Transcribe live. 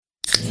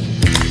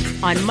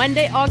On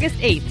Monday, August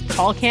 8th,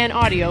 Tall Can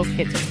Audio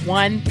hits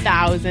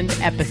 1,000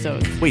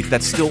 episodes. Wait,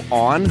 that's still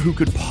on? Who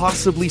could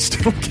possibly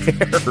still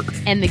care?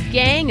 And the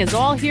gang is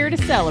all here to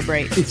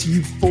celebrate. It's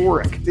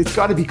euphoric. It's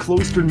got to be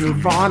close to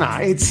Nirvana.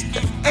 It's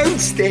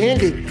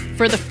outstanding.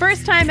 For the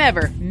first time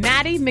ever,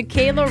 Maddie,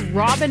 Michaela,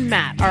 Rob, and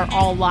Matt are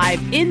all live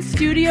in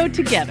studio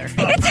together.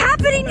 It's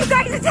happening, you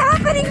guys! It's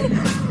happening!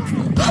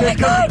 Oh my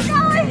God!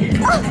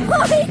 Oh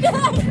my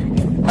God!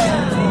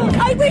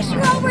 I wish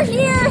you all were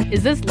here!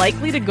 Is this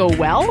likely to go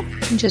well?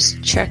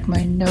 Just check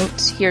my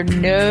notes here.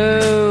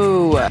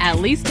 No. At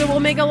least it will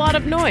make a lot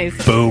of noise.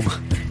 Boom.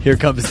 Here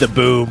comes the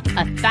boom.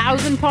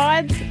 1,000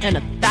 pods and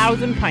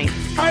 1,000 pints.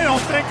 I don't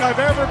think I've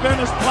ever been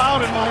as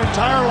proud in my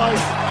entire life.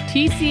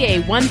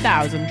 TCA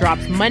 1000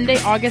 drops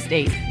Monday, August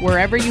 8th,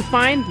 wherever you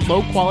find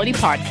low-quality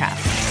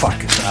podcasts.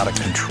 Fucking out of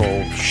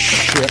control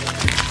shit.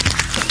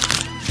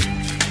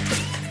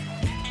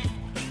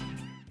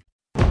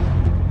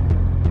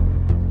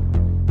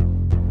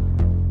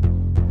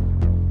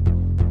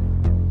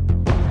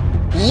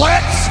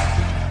 Let's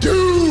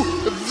do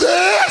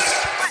this!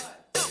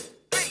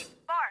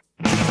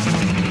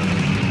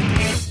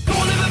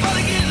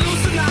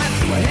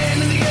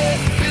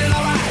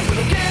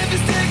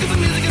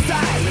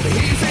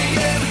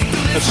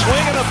 A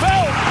swing and a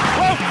belt,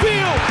 left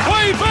field,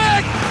 way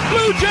back,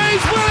 Blue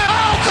Jays win it!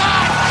 Oh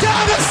God,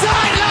 down the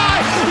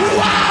sideline!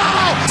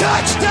 Wow!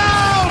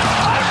 Touchdown!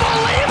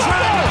 Unbelievable!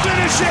 Trying to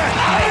finish it!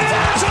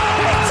 It's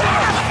over!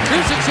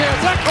 Here's a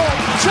chance, echo,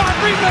 shot,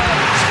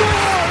 rebound,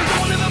 score!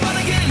 Don't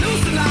everybody get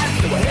loose tonight,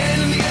 throw a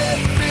hand in the air,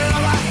 feeling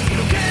alright.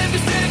 No can't be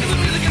stand 'cause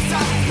the music is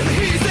tight. Let me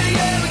hear you say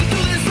yeah, we can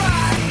do this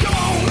right. Come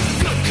on,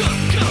 cook,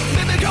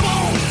 baby, come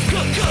on,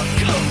 cook,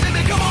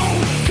 baby, come on,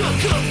 cook,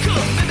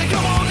 baby,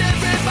 come on,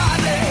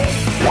 everybody.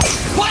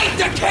 Light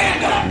the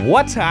candle!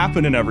 What's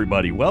happening,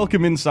 everybody?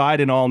 Welcome inside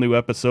an all-new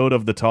episode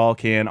of the Tall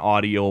Can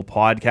Audio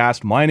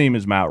Podcast. My name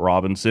is Matt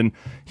Robinson,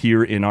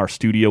 here in our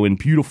studio in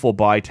beautiful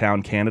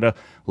Bytown, Canada.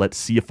 Let's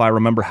see if I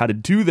remember how to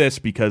do this,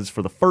 because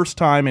for the first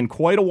time in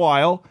quite a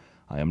while,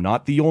 I am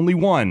not the only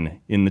one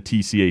in the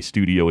TCA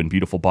studio in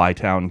beautiful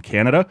Bytown,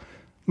 Canada.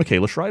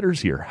 Michaela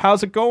Schreider's here.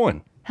 How's it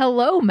going?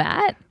 Hello,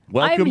 Matt.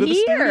 Welcome to the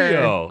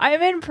studio.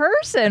 I'm in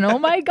person. Oh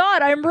my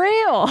God, I'm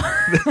real.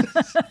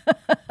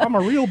 I'm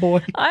a real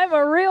boy. I'm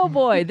a real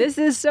boy. This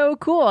is so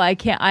cool.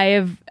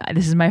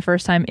 This is my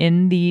first time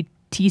in the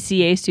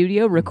TCA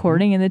studio,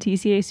 recording in the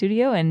TCA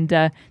studio, and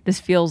this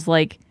feels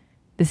like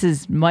this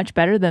is much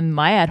better than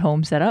my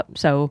at-home setup,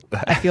 so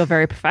I feel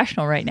very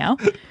professional right now,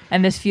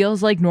 and this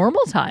feels like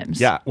normal times.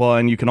 Yeah, well,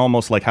 and you can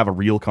almost like have a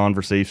real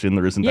conversation.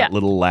 There isn't that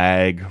little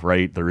lag,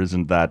 right? There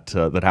isn't that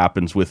that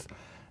happens with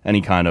any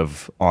kind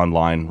of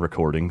online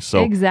recording.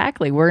 So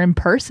exactly, we're in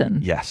person.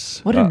 Yes.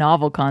 What a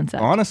novel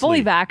concept. Honestly.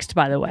 Fully vaxxed,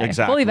 by the way.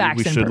 Exactly. Fully vaxxed.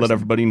 We should let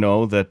everybody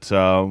know that,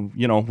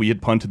 we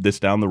had punted this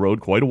down the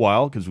road quite a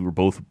while because we were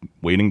both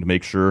waiting to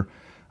make sure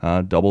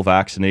double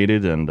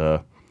vaccinated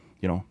and,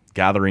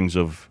 gatherings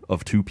of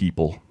two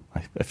people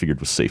I figured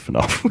was safe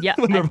enough. Yeah,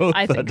 when they're both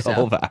I think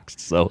double so.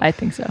 vaxxed. So I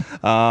think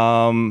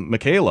so.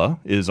 Michaela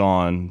is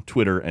on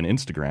Twitter and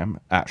Instagram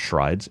at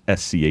Schreids,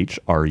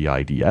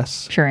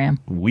 SCHREIDS. Sure am.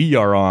 We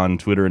are on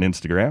Twitter and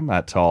Instagram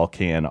at Tall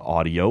Can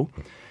Audio.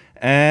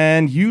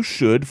 And you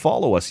should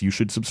follow us. You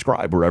should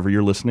subscribe wherever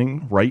you're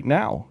listening right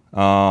now.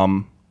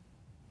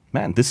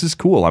 Man, this is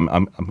cool.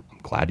 I'm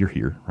glad you're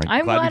here. Right?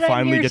 I'm glad we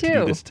finally I'm here get to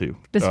do this too.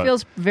 This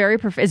feels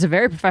it's a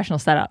very professional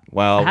setup.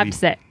 Well, I have to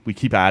say. We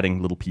keep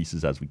adding little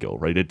pieces as we go,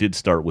 right? It did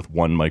start with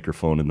one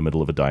microphone in the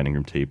middle of a dining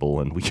room table,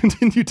 and we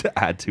continued to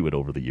add to it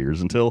over the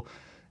years until,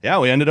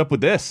 we ended up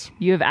with this.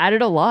 You have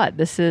added a lot.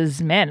 This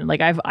is, like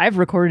I've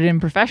recorded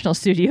in professional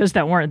studios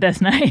that weren't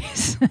this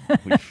nice.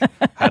 We've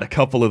had a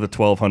couple of the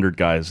 1,200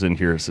 guys in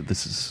here, so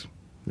this is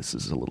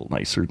a little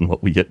nicer than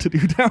what we get to do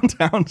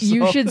downtown. So.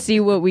 You should see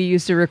what we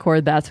used to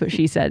record. That's what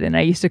she said. And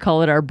I used to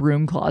call it our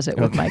broom closet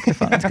with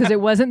microphones because it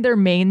wasn't their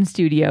main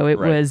studio. It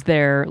was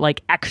their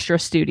extra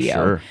studio.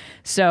 Sure.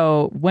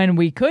 So when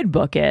we could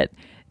book it,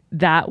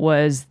 that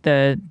was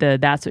the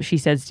That's What She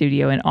Said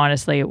studio. And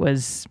honestly, it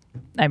was,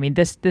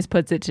 this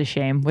puts it to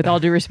shame. With all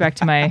due respect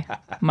to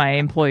my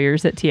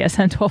employers at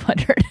TSN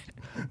 1200.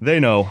 They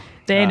know.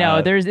 They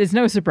know. It's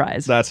no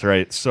surprise. That's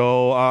right.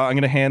 So I'm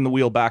going to hand the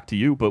wheel back to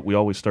you, but we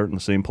always start in the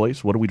same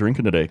place. What are we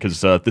drinking today?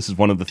 Because this is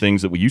one of the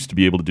things that we used to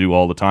be able to do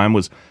all the time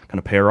was kind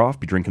of pair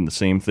off, be drinking the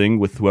same thing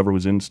with whoever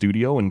was in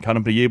studio and kind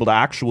of be able to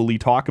actually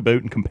talk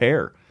about and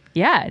compare.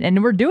 Yeah,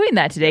 and we're doing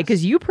that today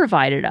because you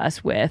provided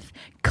us with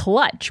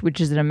Clutch, which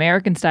is an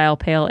American-style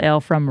pale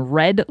ale from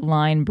Red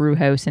Line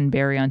Brewhouse in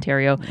Barrie,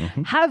 Ontario.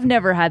 Mm-hmm. Have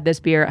never had this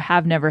beer.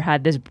 Have never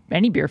had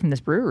any beer from this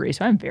brewery,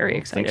 so I'm very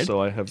excited. I think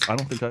so. I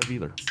don't think I have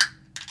either.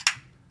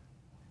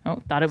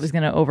 Oh, thought it was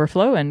going to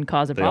overflow and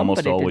cause a problem, but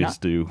it did not. They almost always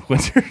do. When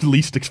they're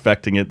least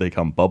expecting it, they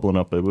come bubbling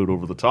up a bit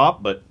over the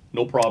top, but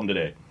no problem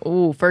today.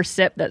 Ooh, first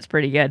sip, that's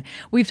pretty good.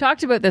 We've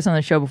talked about this on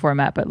the show before,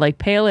 Matt, but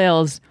pale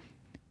ales,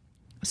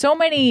 so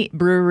many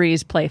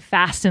breweries play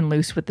fast and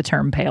loose with the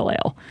term pale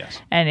ale. Yes.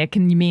 And it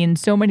can mean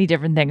so many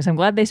different things. I'm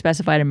glad they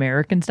specified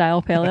American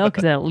style pale ale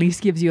because it at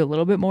least gives you a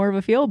little bit more of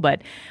a feel.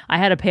 But I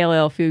had a pale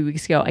ale a few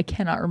weeks ago. I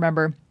cannot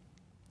remember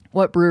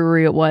what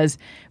brewery it was,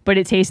 but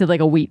it tasted like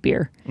a wheat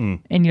beer.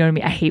 And you know what I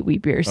mean? I hate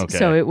wheat beers. Okay.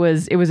 So it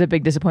was a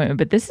big disappointment.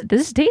 But this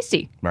is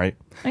tasty. Right.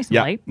 Nice and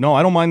Yeah. light. No,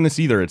 I don't mind this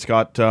either. It's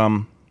got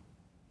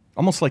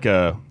almost like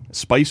a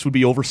spice would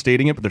be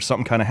overstating it, but there's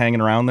something kind of hanging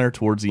around there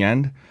towards the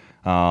end.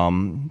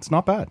 It's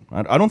not bad.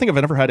 I don't think I've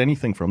ever had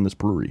anything from this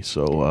brewery.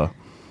 So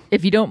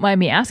If you don't mind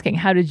me asking,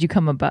 how did you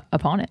come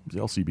upon it? the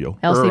LCBO.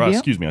 LCBO? Or,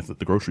 excuse me, I thought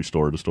the grocery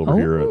store just over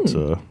here. At,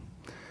 yeah,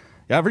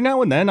 every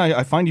now and then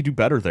I find you do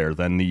better there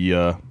than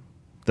the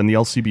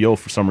LCBO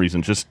for some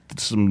reason. Just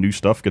some new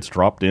stuff gets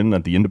dropped in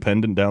at the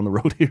Independent down the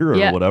road here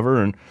or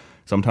whatever. And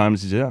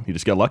sometimes, you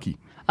just get lucky.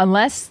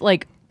 Unless,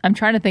 like, I'm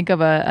trying to think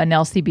of an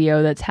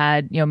LCBO that's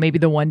had, maybe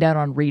the one down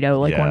on Rito,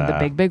 like one of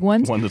the big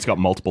ones. One that's got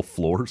multiple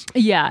floors.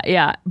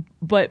 Yeah.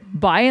 But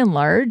by and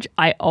large,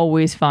 I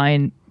always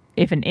find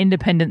if an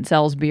independent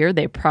sells beer,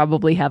 they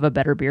probably have a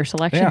better beer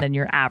selection than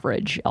your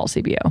average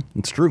LCBO.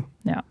 It's true.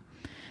 Yeah.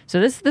 So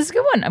this is a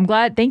good one. I'm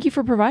glad. Thank you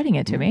for providing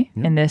it to me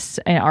in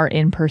our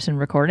in-person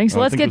recording. So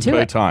let's get to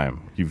it.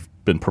 Time. You've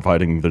been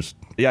providing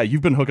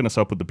you've been hooking us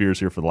up with the beers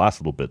here for the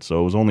last little bit,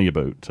 so it was only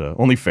about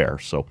only fair.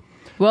 So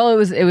well,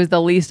 it was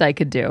the least I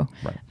could do.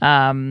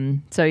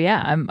 Right. So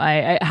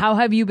yeah, how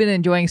have you been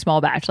enjoying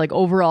small batch? Like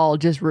overall,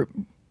 just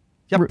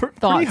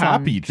pretty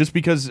happy. Just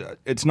because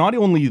it's not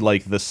only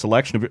like the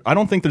selection of. I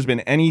don't think there's been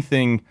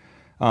anything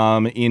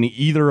in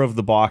either of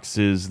the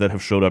boxes that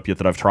have showed up yet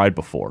that I've tried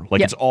before.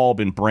 Like it's all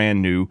been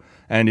brand new,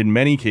 and in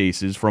many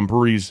cases from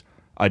breweries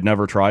I'd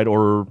never tried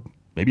or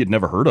maybe had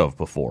never heard of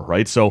before.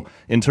 Right. So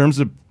in terms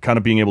of kind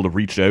of being able to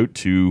reach out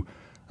to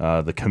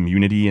the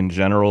community in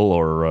general,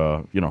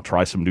 or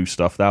try some new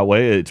stuff that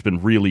way, it's been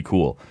really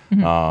cool.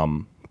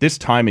 Mm-hmm. This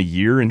time of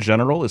year in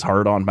general is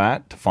hard on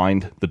Matt to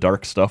find the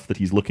dark stuff that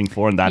he's looking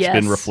for, and that's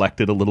been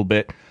reflected a little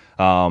bit.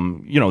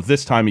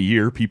 This time of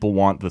year, people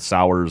want the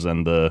sours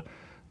and the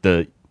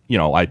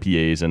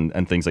IPAs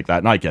and things like that,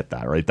 and I get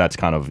that, right? That's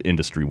kind of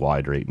industry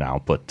wide right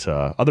now. But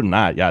other than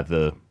that,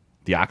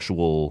 the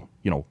actual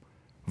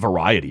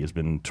variety has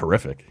been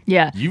terrific.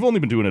 Yeah, you've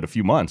only been doing it a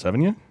few months,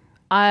 haven't you?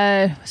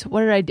 So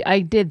what did I do?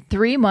 I did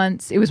 3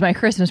 months. It was my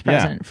Christmas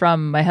present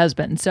from my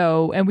husband.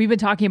 So, and we've been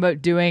talking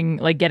about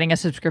getting a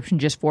subscription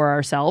just for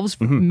ourselves,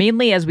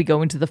 mainly as we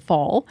go into the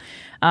fall.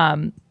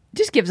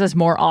 Just gives us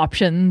more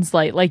options.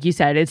 Like you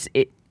said,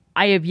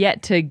 I have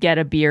yet to get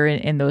a beer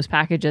in those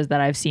packages that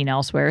I've seen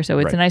elsewhere. So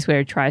it's a nice way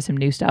to try some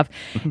new stuff.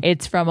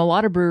 It's from a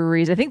lot of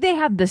breweries. I think they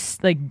have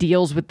this like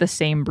deals with the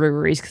same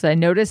breweries, because I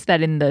noticed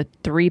that in the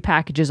 3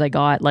 packages I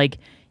got, like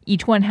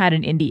each one had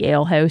an indie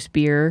ale house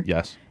beer.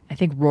 Yes. I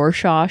think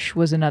Rorschach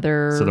was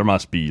another. So there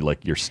must be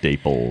like your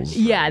staples.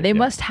 Yeah, they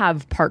must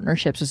have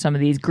partnerships with some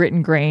of these. Grit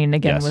and Grain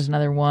again was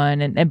another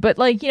one, and but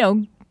like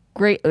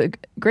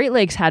Great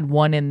Lakes had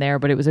one in there,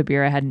 but it was a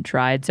beer I hadn't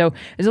tried. So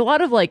there's a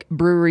lot of like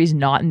breweries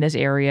not in this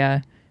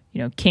area.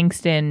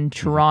 Kingston,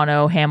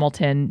 Toronto,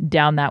 Hamilton,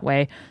 down that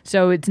way.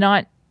 So it's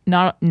not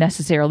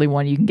necessarily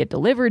one you can get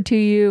delivered to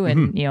you,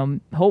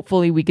 and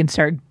hopefully we can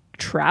start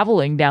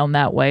traveling down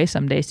that way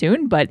someday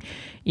soon. But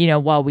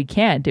while we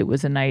can't, it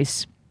was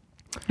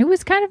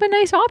kind of a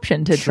nice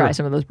option to try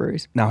some of those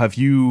breweries. Now, have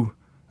you,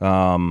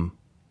 a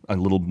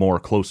little more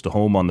close to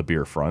home on the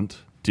beer front,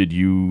 did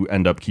you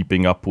end up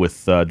keeping up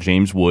with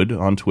James Wood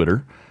on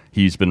Twitter?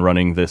 He's been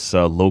running this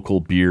local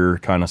beer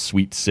kind of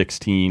Sweet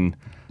 16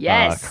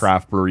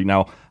 craft brewery.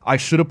 Now, I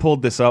should have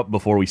pulled this up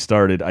before we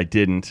started. I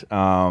didn't,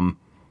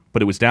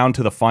 but it was down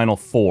to the final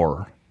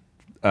 4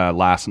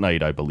 last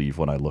night, I believe,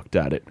 when I looked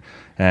at it.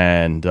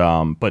 And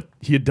but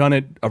he had done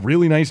a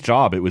really nice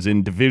job. It was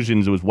in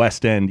divisions. It was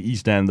West End,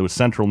 East End. There was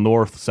Central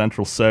North,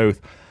 Central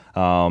South.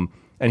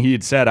 And he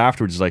had said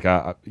afterwards, like,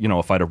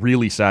 if I'd have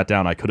really sat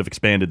down, I could have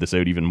expanded this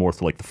out even more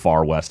to like the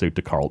far west, out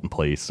to Carleton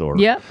Place or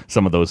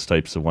some of those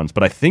types of ones.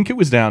 But I think it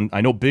was down.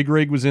 I know Big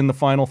Rig was in the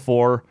final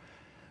 4.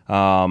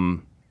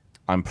 I'm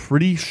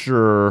pretty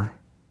sure.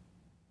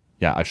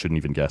 Yeah, I shouldn't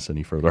even guess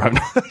any further.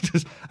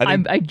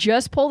 I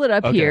just pulled it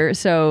up here.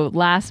 So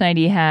last night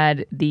he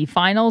had the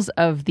finals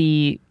of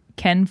the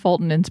Ken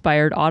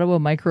Fulton-inspired Ottawa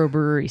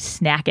microbrewery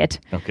Snack It.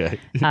 Okay.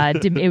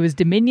 It was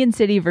Dominion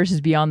City versus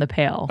Beyond the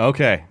Pale.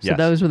 Okay. So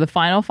those were the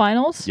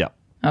finals? Yep.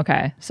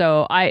 Okay.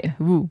 So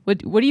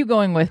what are you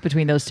going with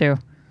between those two?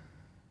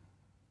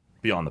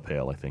 Beyond the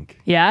Pale, I think.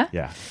 Yeah?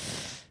 Yeah.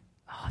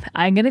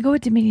 I'm going to go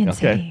with Dominion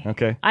City.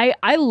 Okay.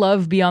 I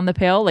love Beyond the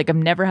Pale. Like, I've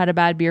never had a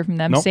bad beer from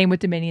them. Nope. Same with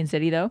Dominion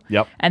City, though.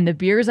 Yep. And the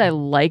beers I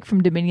like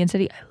from Dominion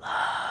City, I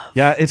love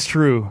Yeah, it's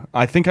true.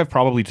 I think I've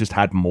probably just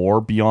had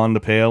more Beyond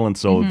the Pale, and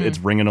so it's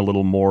ringing a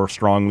little more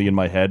strongly in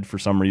my head for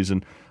some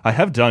reason. I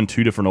have done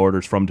 2 different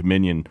orders from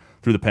Dominion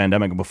through the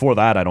pandemic. Before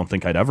that, I don't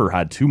think I'd ever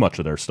had too much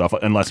of their stuff,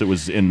 unless it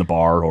was in the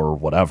bar or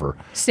whatever.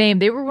 Same.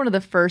 They were one of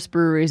the first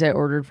breweries I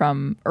ordered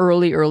from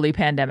early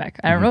pandemic.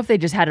 I don't know if they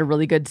just had a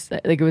really good,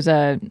 like it was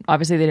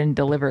obviously they didn't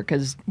deliver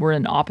because we're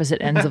in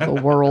opposite ends of the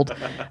world.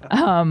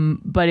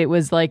 But it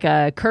was like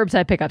a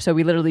curbside pickup. So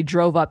we literally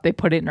drove up, they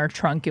put it in our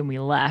trunk and we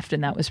left,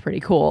 and that was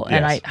pretty cool. Yes.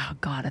 And I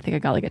think I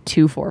got like a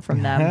 2-4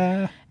 from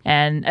them.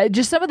 And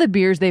just some of the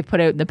beers they've put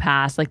out in the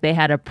past, like they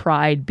had a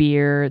Pride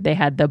beer, they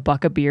had the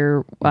Buck a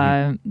Beer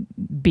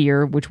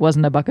beer, which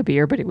wasn't a Buck a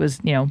Beer, but it was,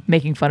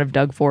 making fun of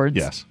Doug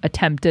Ford's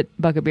attempt at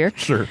Buck a Beer.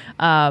 Sure.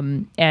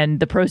 And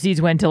the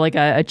proceeds went to like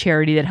a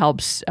charity that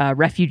helps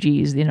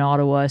refugees in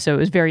Ottawa. So it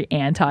was very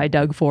anti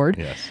Doug Ford.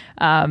 Yes.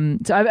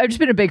 So I've just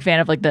been a big fan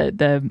of like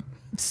the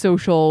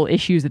social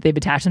issues that they've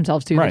attached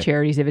themselves to, the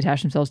charities they've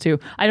attached themselves to.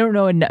 I don't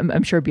know, and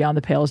I'm sure Beyond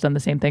the Pale has done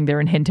the same thing.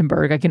 They're in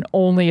Hintonburg. I can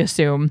only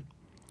assume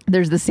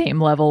there's the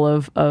same level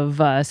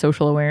of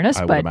social awareness.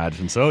 I would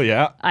imagine so,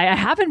 yeah. I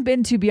haven't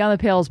been to Beyond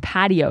the Pale's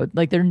patio,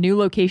 like their new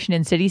location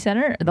in City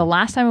Center. The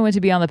last time I went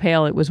to Beyond the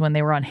Pale, it was when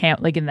they were on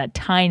like in that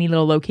tiny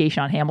little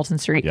location on Hamilton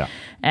Street. Yeah.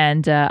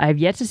 And I've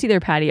yet to see their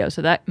patio,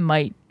 so that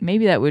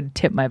maybe that would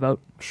tip my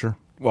vote. Sure.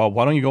 Well,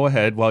 why don't you go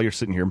ahead while you're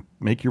sitting here,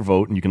 make your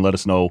vote, and you can let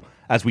us know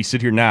as we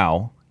sit here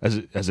now.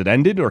 Has it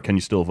ended, or can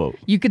you still vote?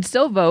 You could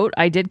still vote.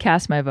 I did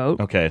cast my vote.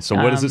 Okay, so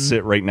where does it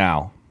sit right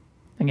now?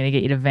 I'm going to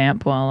get you to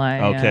vamp while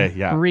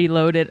I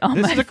reload it on my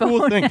phone. This is a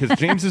cool thing, because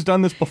James has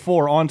done this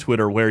before on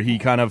Twitter, where he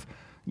kind of,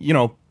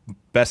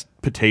 best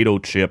potato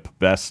chip,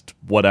 best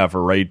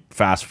whatever, right?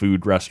 Fast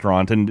food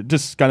restaurant, and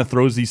just kind of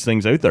throws these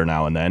things out there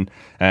now and then.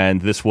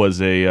 And this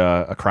was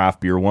a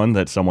craft beer one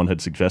that someone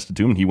had suggested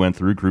to him, and he went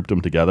through, grouped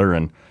them together,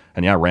 and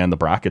ran the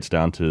brackets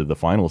down to the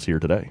finals here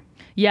today.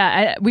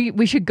 Yeah,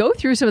 we should go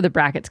through some of the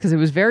brackets because it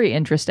was very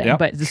interesting. Yep,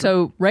 but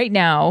so right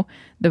now,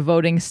 the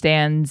voting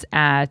stands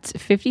at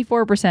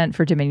 54%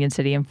 for Dominion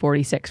City and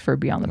 46% for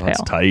Beyond the Pale.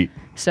 That's tight.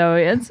 So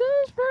it's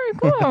pretty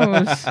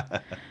close.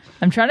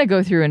 I'm trying to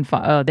go through and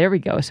there we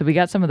go. So we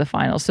got some of the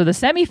finals. So the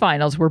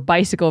semifinals were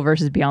Bicycle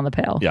versus Beyond the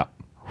Pale. Yeah.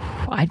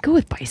 I'd go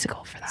with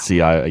Bicycle for that. See,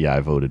 I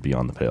voted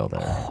Beyond the Pale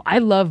there. I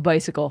love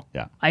Bicycle.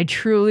 Yeah. I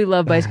truly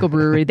love Bicycle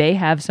Brewery. They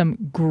have some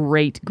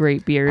great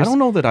beers. I don't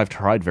know that I've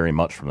tried very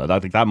much from that. I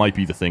think that might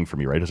be the thing for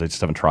me, right? Is I just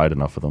haven't tried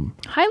enough of them.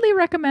 Highly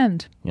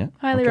recommend. Yeah.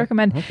 Highly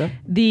recommend. Okay.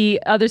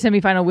 The other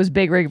semifinal was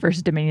Big Rig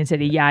versus Dominion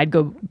City. Yeah, I'd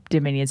go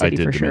Dominion City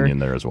for sure. I did Dominion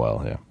there as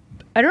well, yeah.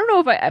 I don't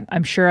know if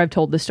I'm sure I've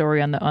told this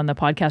story on the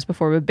podcast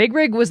before, but Big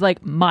Rig was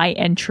like my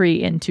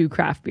entry into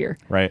craft beer.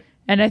 Right.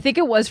 And I think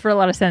it was for a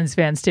lot of Sens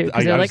fans too,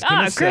 because they're like,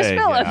 Chris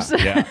Phillips.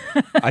 Yeah.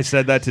 I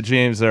said that to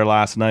James there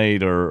last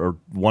night or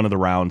one of the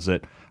rounds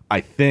that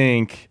I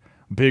think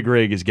Big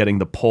Rig is getting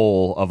the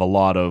pull of a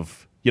lot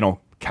of,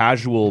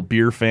 casual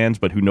beer fans,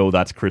 but who know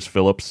that's Chris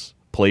Phillips'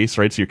 place,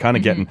 right? So you're kind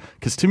of getting,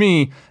 because to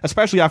me,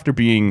 especially after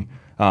being,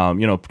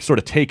 sort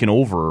of taken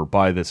over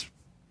by this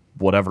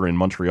whatever in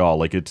Montreal,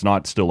 like it's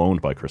not still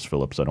owned by Chris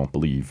Phillips, I don't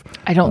believe.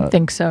 I don't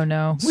think so,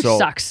 no. Which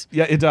sucks.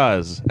 Yeah, it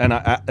does. And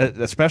I,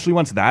 especially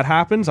once that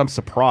happens, I'm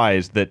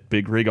surprised that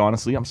Big Rig,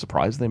 honestly, I'm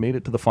surprised they made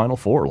it to the Final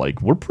Four.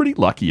 Like, we're pretty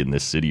lucky in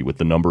this city with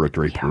the number of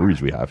great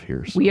breweries we have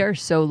here. So. We are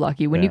so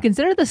lucky. When you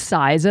consider the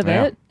size of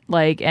it,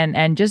 like,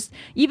 and just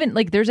even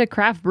like there's a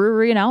craft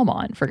brewery in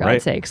Almont, for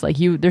God's sakes. Like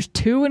there's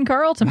 2 in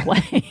Carleton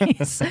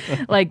Place.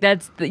 Like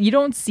you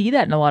don't see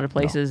that in a lot of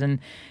places. No. And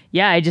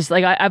yeah, I just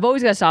like, I've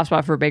always got a soft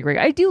spot for Big Rig.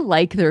 I do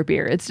like their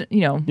beer. It's,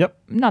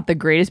 not the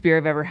greatest beer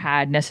I've ever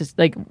had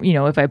like,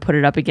 if I put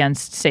it up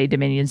against say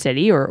Dominion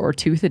City or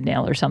Tooth and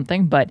Nail or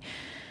something, but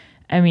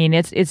I mean,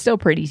 it's still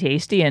pretty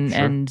tasty,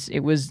 and it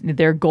was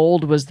their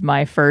gold was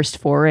my first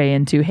foray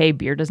into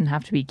beer doesn't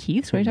have to be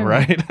Keith's. What are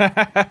you talking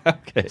about?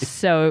 Okay.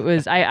 So it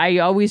was. I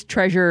always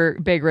treasure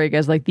Big Rig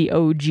as like the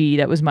OG.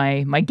 That was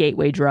my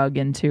gateway drug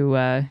into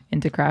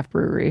craft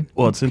brewery.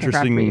 Well, it's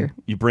interesting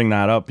you bring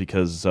that up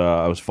because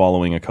I was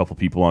following a couple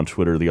people on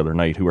Twitter the other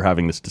night who were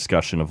having this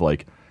discussion of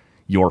like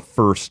your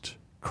first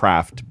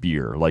craft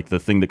beer, like the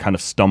thing that kind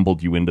of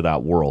stumbled you into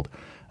that world.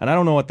 And I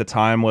don't know at the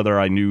time whether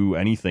I knew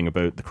anything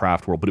about the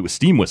craft world, but it was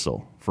Steam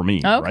Whistle for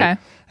me. Okay. Right?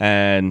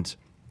 And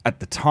at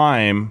the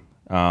time,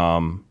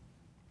 I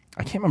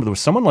can't remember, there was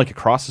someone like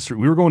across the street.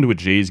 We were going to a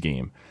Jays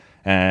game,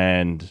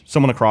 and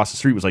someone across the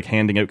street was like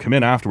handing out, come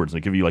in afterwards.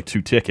 They give you like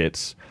 2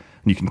 tickets,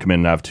 and you can come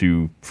in and have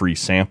 2 free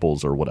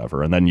samples or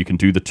whatever. And then you can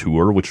do the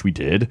tour, which we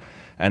did.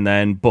 And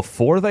then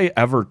before they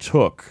ever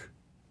took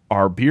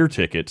our beer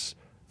tickets,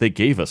 they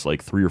gave us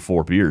like 3 or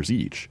 4 beers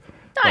each.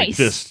 Nice. Like,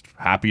 just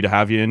happy to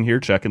have you in here,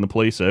 checking the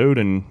place out,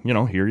 and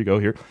here you go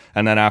here.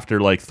 And then after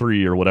like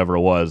 3 or whatever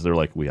it was, they're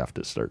like, we have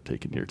to start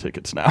taking your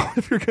tickets now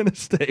if you're going to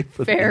stay.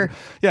 For fair. This.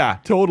 Yeah,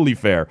 totally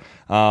fair.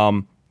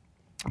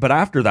 But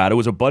after that, it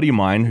was a buddy of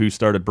mine who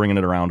started bringing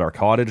it around our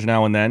cottage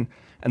now and then,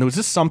 and there was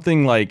just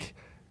something like,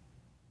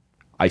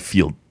 I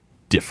feel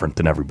different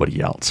than everybody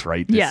else,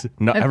 right? Yeah.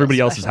 Everybody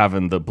else is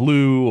having the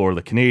blue or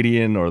the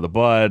Canadian or the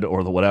Bud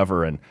or the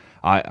whatever, and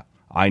I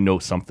I know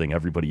something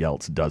everybody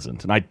else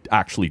doesn't. And I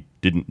actually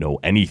didn't know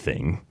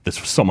anything.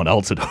 This was someone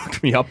else had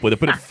hooked me up with it,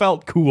 but it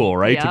felt cool,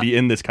 right? Yeah. To be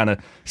in this kind of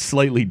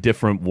slightly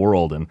different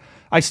world. And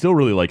I still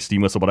really like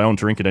Steam Whistle, but I don't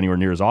drink it anywhere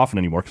near as often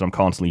anymore because I'm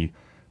constantly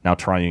now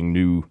trying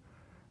new.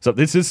 So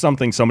this is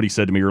something somebody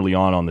said to me early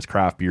on this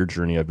craft beer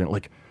journey. I've been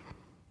like,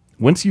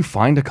 once you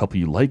find a couple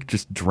you like,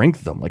 just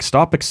drink them. Like,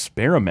 stop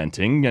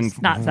experimenting and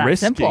It's not that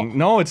risking. simple.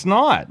 No, it's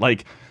not.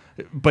 Like,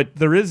 but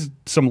there is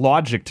some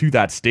logic to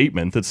that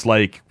statement. That's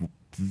like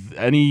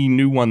any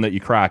new one that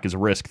you crack is a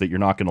risk that you're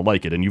not going to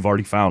like it, and you've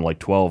already found like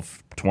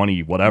 12,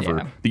 20,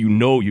 whatever that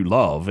you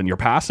love, and you're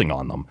passing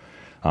on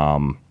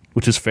them,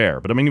 which is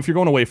fair. But I mean, if you're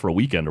going away for a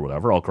weekend or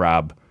whatever, I'll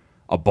grab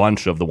a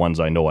bunch of the ones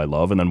I know I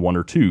love, and then one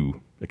or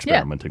two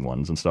experimenting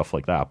ones and stuff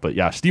like that. But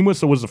yeah, Steam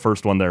Whistle was the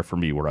first one there for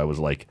me where I was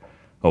like,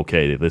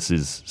 okay, this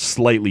is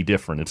slightly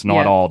different. It's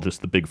not all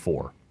just the big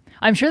four.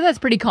 I'm sure that's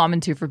pretty common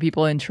too for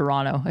people in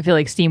Toronto. I feel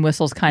like Steam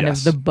Whistle's kind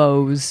of the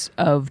Bose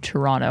of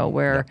Toronto,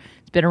 where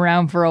it's been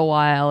around for a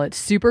while. It's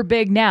super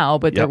big now,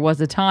 but there was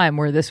a time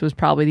where this was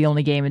probably the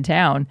only game in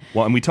town.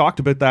 Well, and we talked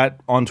about that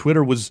on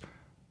Twitter, was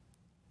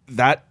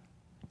that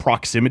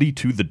proximity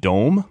to the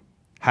Dome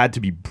had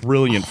to be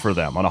brilliant for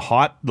them. On a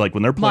hot, like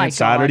when they're playing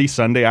Saturday,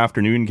 Sunday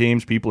afternoon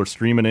games, people are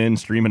streaming in,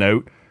 streaming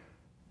out.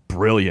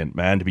 Brilliant,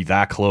 man, to be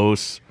that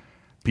close.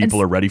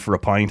 People are ready for a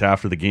pint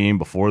after the game,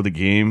 before the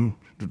game.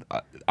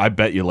 I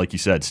bet you, like you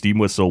said, Steam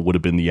Whistle would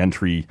have been the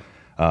entry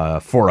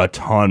for a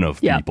ton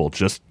of people,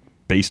 just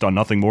based on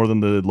nothing more than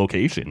the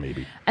location,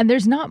 maybe. And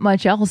there's not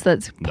much else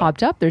that's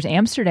popped up. There's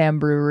Amsterdam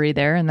Brewery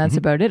there, and that's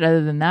about it.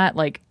 Other than that,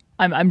 like,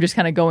 I'm just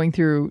kind of going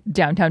through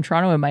downtown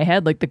Toronto in my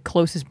head. Like, the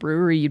closest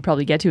brewery you'd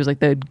probably get to is like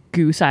the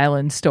Goose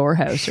Island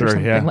Storehouse or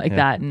something like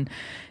that. And,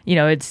 you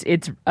know, it's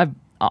a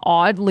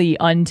oddly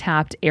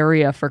untapped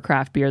area for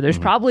craft beer. There's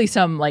probably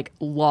some like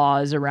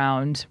laws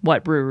around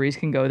what breweries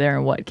can go there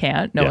and what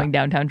can't, knowing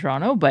downtown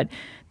Toronto. But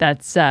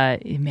that's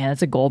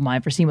that's a gold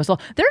mine for Steam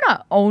Whistle. They're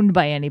not owned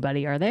by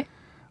anybody, are they?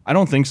 I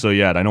don't think so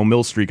yet. I know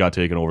Mill Street got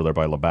taken over there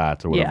by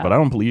Labatt or whatever, but I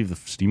don't believe the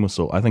Steam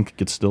Whistle. I think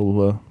it's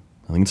still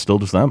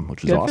just them,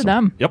 which is awesome. Good for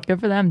them. Yep. Good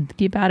for them.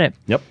 Keep at it.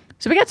 Yep.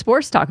 So we got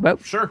sports to talk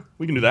about. Sure,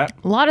 we can do that.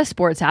 A lot of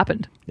sports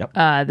happened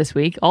this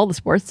week. All the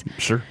sports.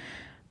 Sure.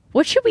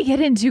 What should we get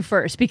into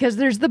first? Because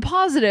there's the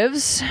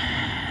positives.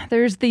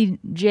 There's the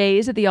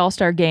Jays at the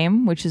All-Star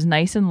game, which is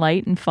nice and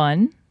light and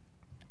fun.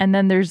 And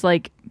then there's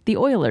like the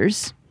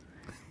Oilers.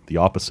 The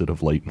opposite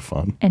of light and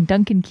fun. And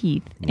Duncan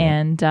Keith.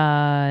 And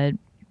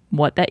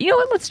what that... You know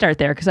what? Let's start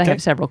there because I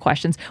have several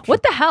questions.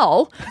 What the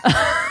hell?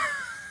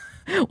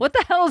 What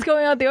the hell is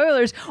going on with the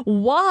Oilers?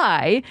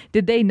 Why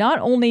did they not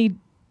only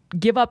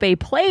give up a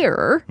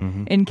player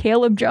in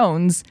Caleb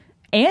Jones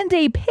and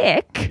a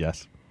pick...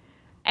 Yes.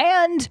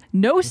 And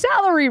no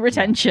salary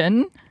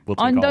retention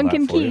on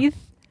Duncan Keith.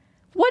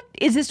 What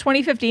is this,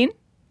 2015?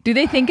 Do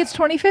they think it's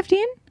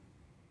 2015?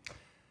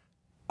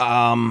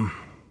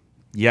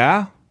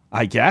 Yeah,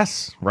 I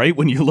guess, right?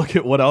 When you look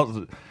at what else,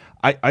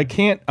 I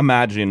can't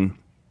imagine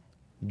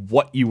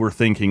what you were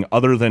thinking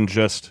other than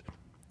just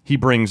he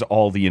brings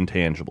all the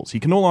intangibles.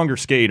 He can no longer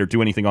skate or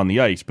do anything on the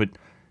ice, but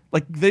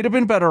like they'd have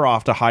been better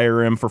off to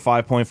hire him for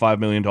 $5.5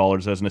 million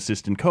as an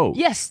assistant coach.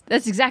 Yes,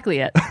 that's exactly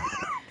it.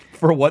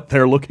 For what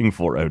they're looking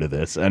for out of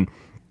this. And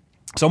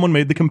someone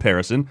made the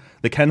comparison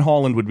that Ken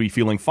Holland would be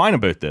feeling fine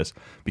about this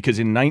because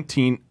in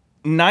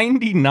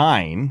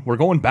 1999, we're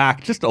going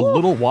back just a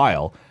little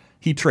while,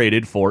 he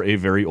traded for a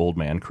very old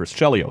man, Chris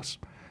Chelios.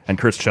 And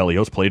Chris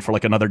Chelios played for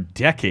like another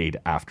decade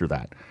after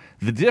that.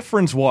 The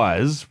difference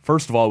was,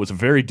 first of all, it was a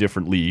very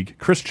different league.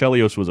 Chris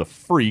Chelios was a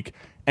freak.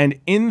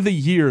 And in the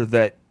year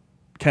that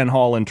Ken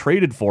Holland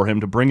traded for him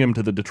to bring him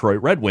to the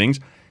Detroit Red Wings,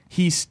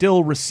 he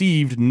still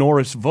received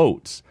Norris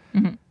votes.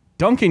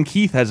 Duncan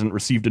Keith hasn't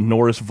received a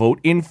Norris vote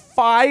in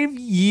 5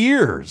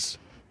 years.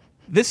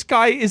 This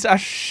guy is a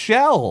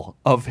shell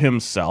of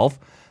himself.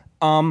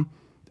 I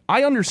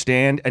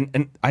understand,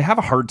 and I have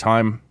a hard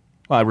time.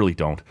 Well, I really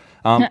don't.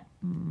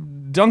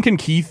 Duncan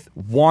Keith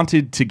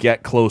wanted to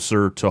get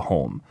closer to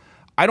home.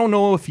 I don't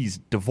know if he's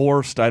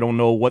divorced. I don't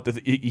know what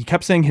he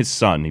kept saying his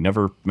son. He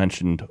never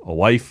mentioned a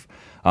wife.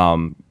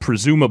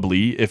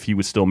 Presumably, if he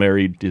was still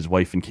married, his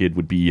wife and kid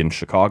would be in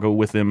Chicago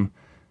with him.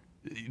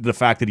 The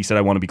fact that he said,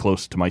 I want to be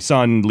close to my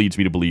son, leads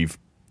me to believe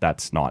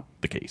that's not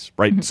the case,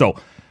 right? So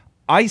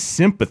I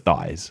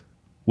sympathize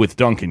with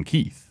Duncan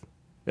Keith.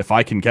 If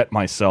I can get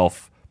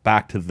myself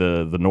back to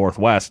the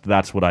Northwest,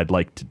 that's what I'd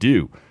like to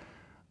do.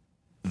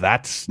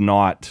 That's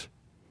not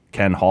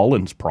Ken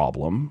Holland's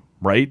problem,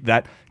 right?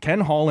 That Ken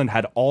Holland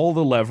had all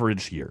the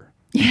leverage here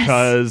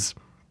because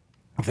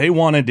they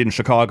wanted in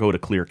Chicago to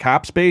clear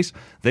cap space.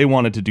 They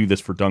wanted to do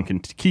this for Duncan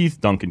Keith.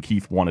 Duncan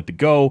Keith wanted to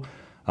go.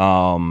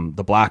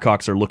 The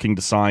Blackhawks are looking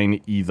to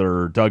sign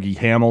either Dougie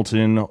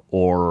Hamilton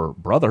or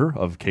brother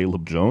of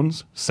Caleb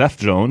Jones, Seth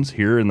Jones,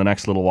 here in the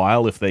next little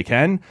while if they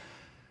can.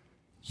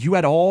 You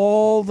had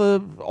all the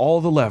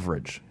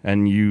leverage,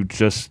 and you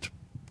just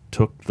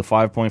took the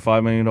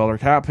 $5.5 million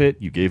cap hit.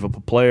 You gave up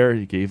a player.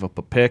 You gave up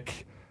a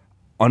pick.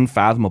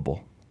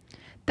 Unfathomable.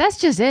 That's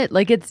just it.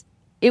 Like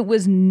it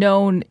was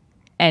known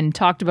and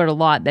talked about a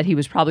lot that he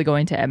was probably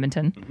going to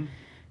Edmonton.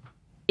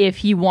 If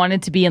he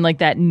wanted to be in like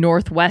that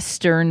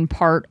northwestern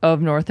part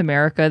of North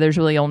America, there's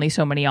really only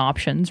so many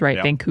options, right?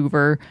 Yeah.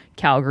 Vancouver,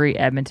 Calgary,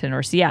 Edmonton,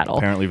 or Seattle.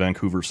 Apparently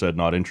Vancouver said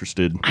not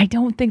interested. I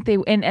don't think they,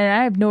 and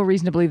I have no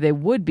reason to believe they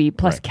would be.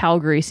 Plus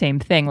Calgary, same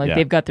thing. Like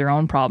they've got their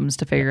own problems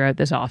to figure out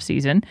this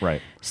offseason.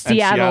 Right.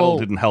 Seattle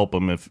didn't help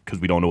them because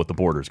we don't know what the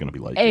border is going to be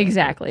like.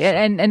 Exactly.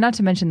 And not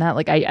to mention that,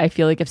 like I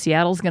feel like if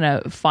Seattle's going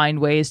to find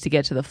ways to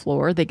get to the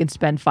floor, they can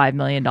spend $5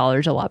 million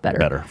a lot better.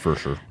 Better, for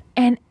sure.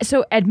 And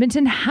so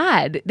Edmonton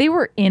they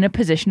were in a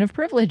position of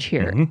privilege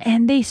here,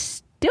 and they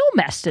still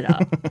messed it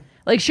up.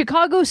 Like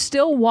Chicago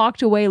still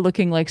walked away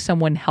looking like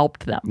someone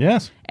helped them.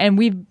 Yes. And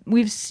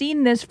we've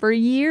seen this for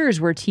years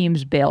where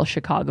teams bail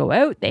Chicago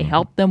out. They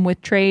help them with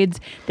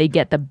trades. They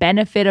get the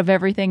benefit of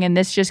everything, and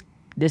this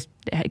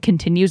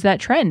continues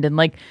that trend. And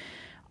like,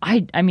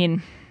 I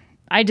mean,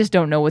 I just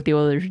don't know what the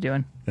Oilers are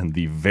doing. And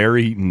the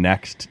very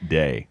next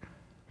day,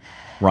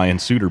 Ryan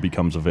Suter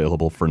becomes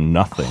available for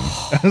nothing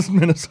as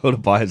Minnesota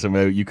buys him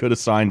out. You could have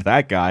signed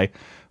that guy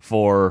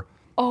for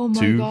 $2,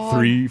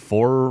 $3,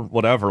 $4,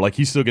 whatever. Like,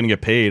 he's still going to get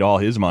paid all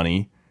his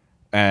money,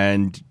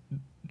 and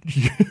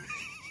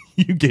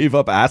you gave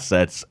up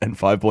assets and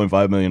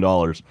 $5.5 million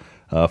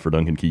for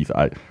Duncan Keith.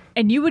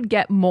 And you would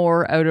get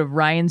more out of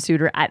Ryan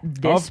Suter at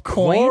this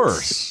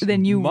point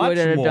than you would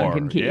out of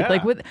Duncan Keith. Yeah.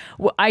 Like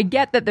I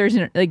get that there's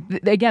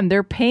again,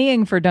 they're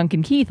paying for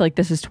Duncan Keith like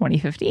this is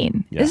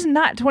 2015. Yeah. This is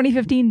not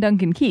 2015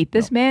 Duncan Keith.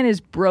 This man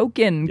is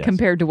broken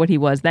compared to what he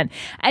was then.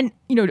 And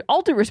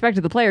all due respect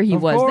to the player he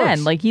was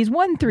then. Like, he's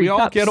won 3 cups.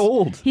 We all get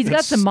old. He's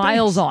got some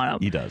miles on him.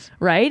 He does.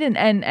 Right?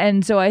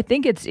 And so I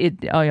think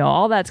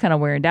all that's kind of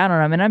wearing down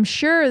on him. And I'm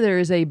sure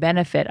there's a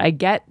benefit. I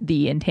get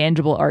the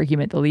intangible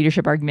argument, the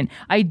leadership argument.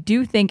 I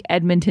do think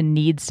Edmonton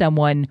needs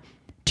someone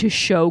to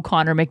show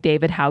Connor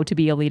McDavid how to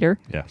be a leader.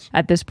 Yes.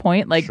 At this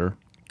point, like, sure.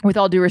 With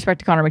all due respect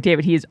to Connor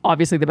McDavid, he is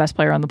obviously the best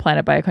player on the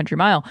planet by a country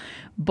mile.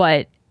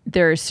 But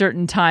there are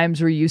certain times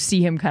where you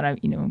see him kind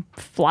of,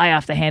 fly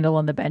off the handle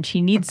on the bench.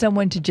 He needs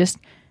someone to just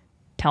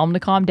tell him to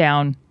calm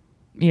down,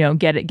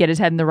 get his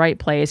head in the right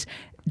place.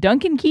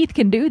 Duncan Keith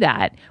can do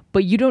that,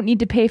 but you don't need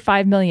to pay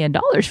 $5 million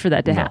for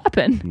that to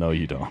happen. No,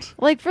 you don't.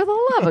 Like, for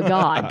the love of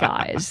God,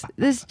 guys.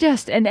 This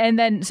just and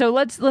then so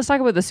let's talk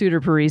about the Suter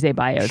Parise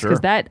buyouts, because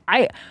that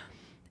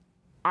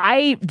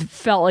I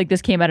felt like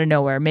this came out of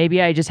nowhere.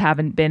 Maybe I just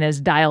haven't been as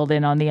dialed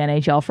in on the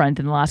NHL front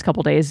in the last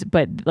couple of days,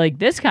 but like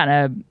this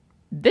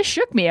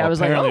shook me. I was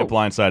apparently like, it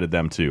blindsided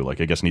them too.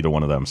 Like, I guess neither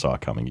one of them saw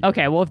it coming.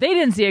 Okay, well, if they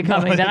didn't see it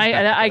coming, then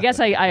I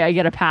guess I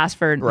get a pass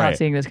for not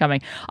seeing this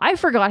coming. I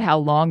forgot how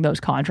long those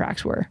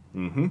contracts were.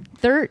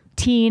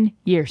 13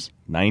 years.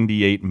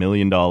 $98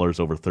 million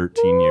over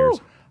 13 years.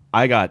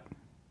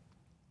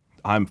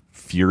 I'm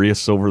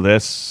furious over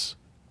this.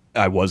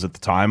 I was at the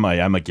time. I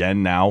am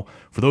again now.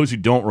 For those who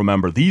don't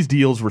remember, these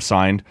deals were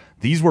signed.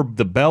 These were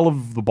the bells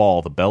of the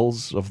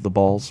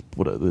balls.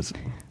 What is this?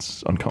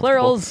 It's uncomfortable.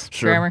 Plurals.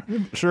 Sure.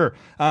 Grammar. Sure.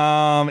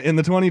 In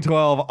the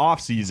 2012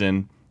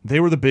 offseason, they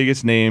were the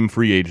biggest name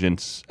free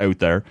agents out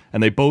there,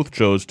 and they both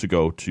chose to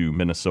go to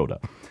Minnesota.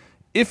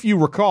 If you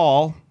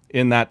recall,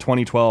 in that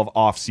 2012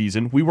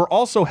 offseason, we were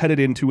also headed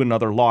into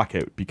another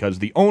lockout because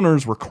the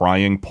owners were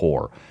crying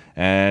poor.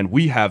 And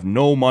we have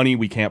no money.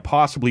 We can't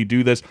possibly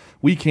do this.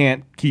 We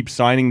can't keep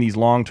signing these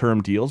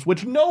long-term deals,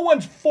 which no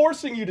one's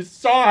forcing you to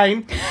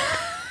sign.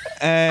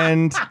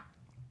 And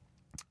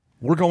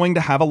we're going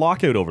to have a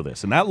lockout over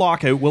this. And that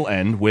lockout will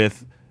end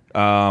with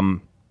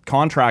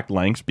contract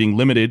lengths being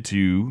limited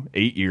to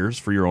 8 years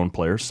for your own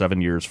players, 7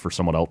 years for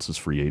someone else's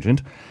free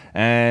agent.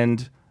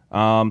 And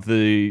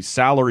the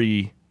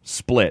salary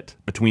split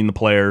between the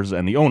players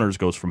and the owners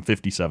goes from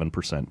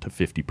 57% to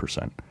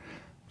 50%.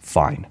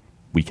 Fine.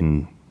 We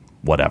can...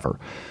 whatever.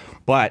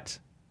 But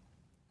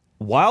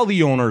while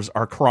the owners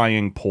are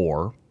crying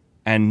poor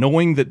and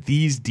knowing that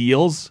these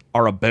deals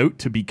are about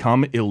to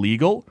become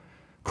illegal,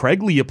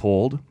 Craig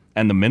Leopold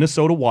and the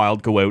Minnesota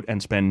Wild go out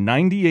and spend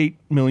 $98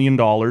 million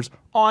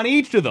on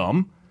each of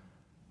them.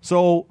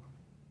 So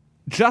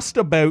just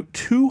about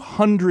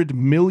 $200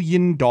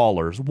 million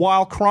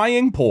while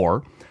crying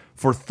poor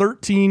for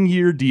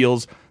 13-year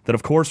deals that,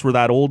 of course, were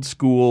that old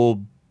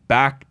school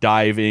back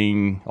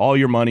diving, all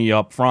your money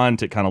up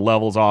front. It kind of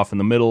levels off in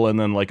the middle, and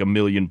then like $1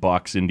 million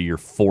into your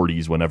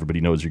 40s when everybody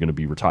knows you're going to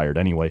be retired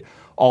anyway,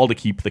 all to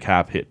keep the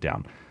cap hit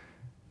down.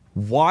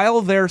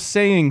 While they're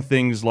saying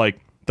things like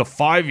the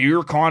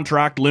 5-year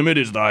contract limit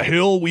is the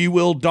hill we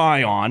will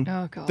die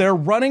on, they're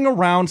running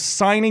around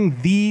signing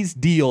these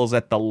deals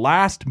at the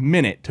last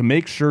minute to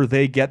make sure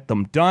they get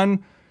them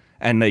done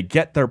and they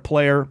get their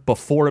player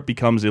before it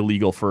becomes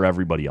illegal for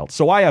everybody else.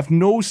 So I have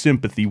no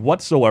sympathy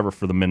whatsoever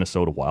for the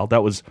Minnesota Wild.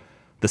 That was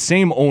the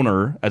same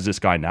owner as this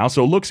guy now,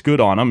 so it looks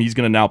good on him. He's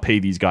going to now pay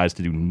these guys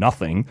to do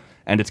nothing,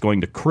 and it's going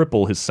to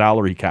cripple his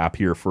salary cap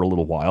here for a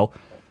little while.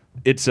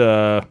 It's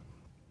a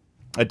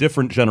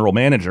different general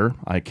manager.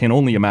 I can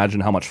only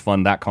imagine how much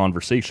fun that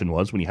conversation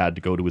was when he had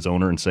to go to his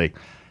owner and say,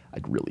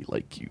 I'd really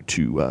like you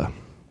to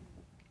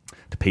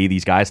pay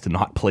these guys to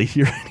not play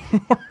here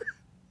anymore.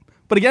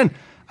 But again,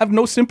 I have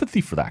no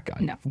sympathy for that guy.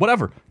 No.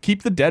 Whatever.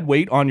 Keep the dead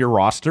weight on your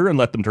roster and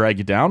let them drag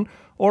you down,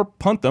 or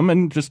punt them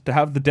and just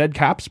have the dead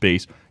cap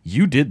space.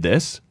 You did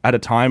this at a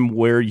time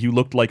where you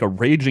looked like a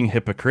raging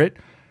hypocrite,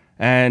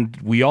 and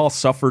we all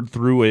suffered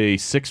through a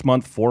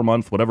 6-month,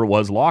 4-month, whatever it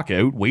was,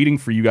 lockout, waiting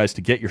for you guys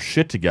to get your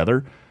shit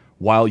together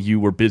while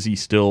you were busy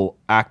still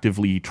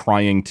actively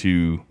trying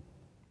to,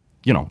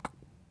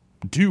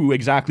 do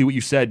exactly what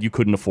you said you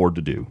couldn't afford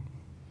to do.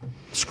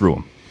 Screw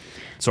them.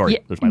 Sorry,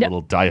 there's my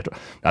little diet.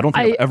 I don't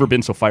think I've ever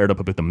been so fired up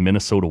about the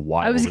Minnesota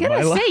Wild. I was going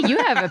to say, you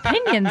have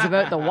opinions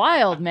about the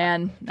Wild,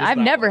 man. I've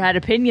never had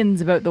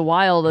opinions about the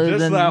Wild other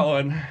than that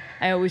one.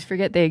 I always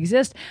forget they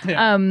exist.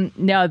 Yeah.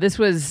 No, this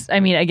was,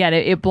 again,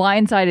 it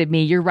blindsided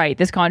me. You're right.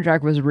 This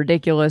contract was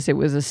ridiculous. It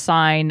was a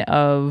sign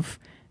of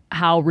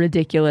how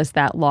ridiculous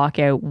that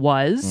lockout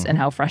was and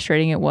how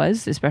frustrating it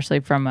was, especially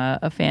from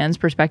a fan's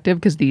perspective,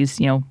 because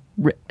these,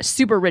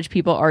 super rich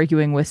people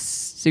arguing with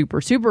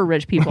super, super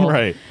rich people.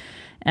 Right.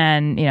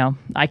 And,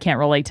 I can't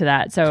relate to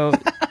that. So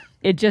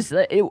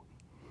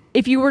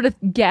if you were to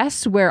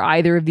guess where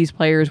either of these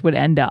players would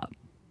end up,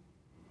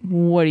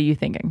 what are you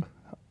thinking?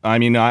 I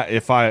mean,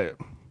 I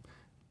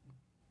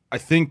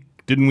think,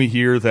 didn't we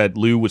hear that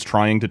Lou was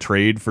trying to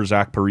trade for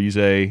Zach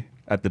Parise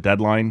at the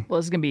deadline? Well,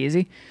 this is going to be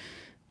easy.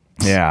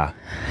 Yeah.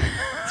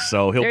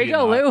 So there you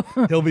go,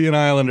 Lou. He'll be an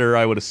Islander,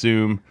 I would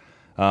assume.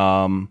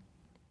 Ryan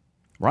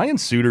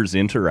Suter's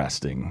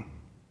interesting.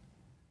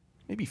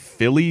 Maybe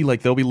Philly,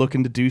 they'll be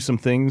looking to do some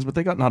things, but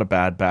they got not a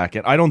bad back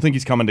end. I don't think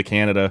he's coming to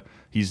Canada.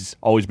 He's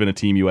always been a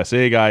Team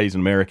USA guy. He's an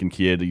American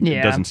kid. He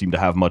doesn't seem to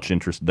have much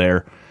interest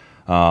there.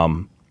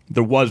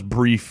 There was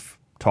brief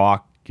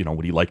talk,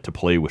 would he like to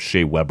play with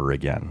Shea Weber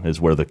again, is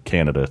where the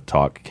Canada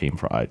talk came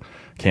from. I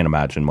can't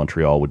imagine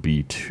Montreal would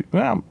be too,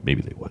 well,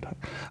 maybe they would.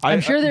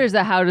 I'm sure there's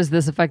a how does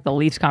this affect the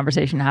Leafs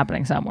conversation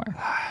happening somewhere.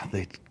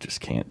 They just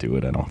can't do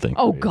it, I don't think.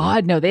 Oh,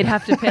 God, no. They'd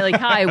have to pay,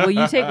 hi, will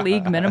you take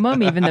league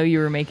minimum, even though you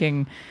were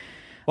making...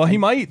 Well, he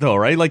might, though,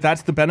 right?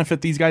 That's the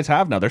benefit these guys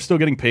have now. They're still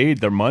getting paid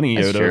their money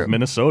out of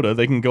Minnesota.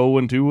 They can go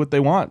and do what they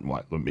want.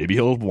 Maybe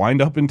he'll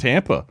wind up in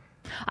Tampa.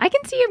 I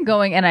can see him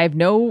going, and I have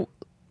no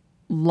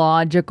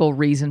logical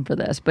reason for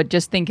this, but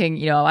just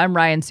thinking, I'm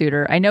Ryan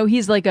Suter. I know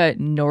he's like a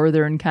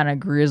northern kind of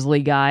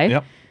grizzly guy,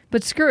 yep.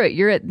 But screw it.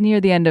 You're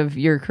near the end of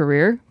your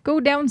career. Go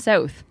down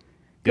south.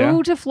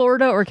 Go to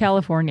Florida or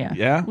California.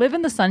 Yeah. Live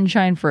in the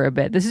sunshine for a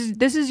bit. This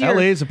is your...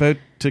 LA is about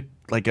to,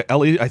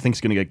 LA I think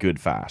is going to get good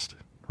fast.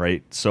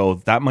 Right, so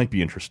that might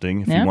be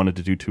interesting if you wanted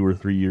to do 2 or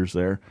 3 years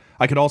there.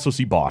 I could also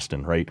see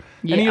Boston, right?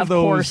 Yeah, of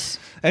course.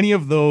 Any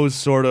of those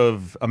sort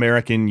of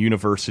American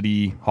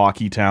university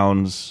hockey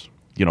towns,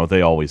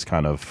 they always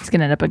kind of. He's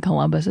gonna end up in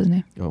Columbus, isn't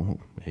he? Oh,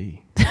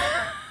 hey.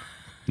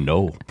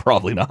 No,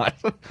 probably not.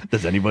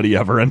 Does anybody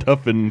ever end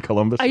up in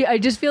Columbus? I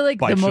just feel like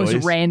the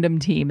most random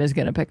team is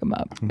going to pick him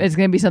up. It's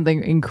going to be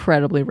something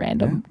incredibly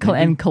random.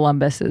 And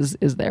Columbus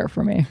is there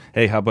for me.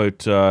 Hey, how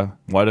about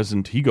why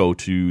doesn't he go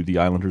to the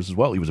Islanders as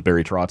well? He was a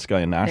Barry Trotz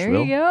guy in Nashville.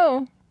 There you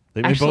go.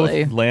 They may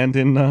both land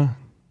in on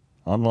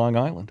Long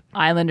Island.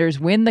 Islanders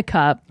win the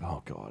cup.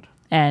 Oh, God.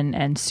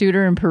 And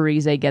Suter and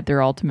Parise get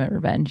their ultimate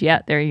revenge.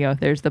 Yeah, there you go.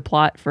 There's the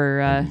plot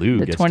for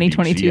the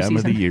 2022 season.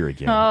 Of the year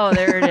again. Oh,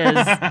 there it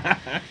is.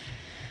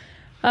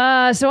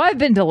 So I've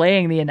been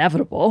delaying the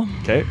inevitable.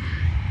 Okay.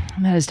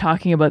 And that is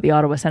talking about the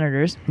Ottawa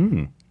Senators.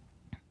 They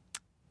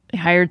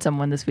hired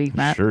someone this week,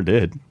 Matt. Sure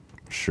did.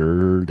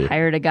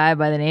 Hired a guy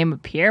by the name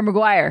of Pierre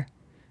Maguire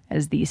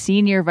as the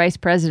Senior Vice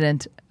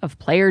President of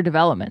Player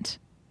Development.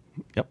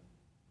 Yep.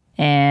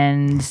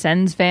 And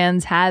Sens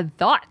fans had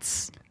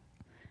thoughts.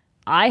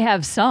 I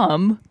have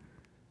some,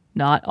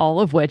 not all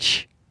of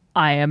which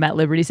I am at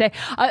liberty to say.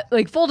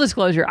 Full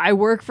disclosure, I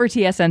work for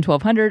TSN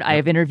 1200. I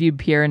have interviewed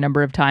Pierre a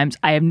number of times.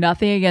 I have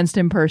nothing against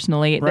him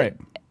personally. Right.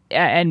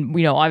 And,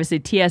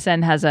 obviously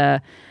TSN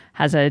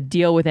has a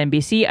deal with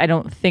NBC. I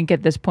don't think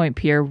at this point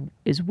Pierre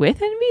is with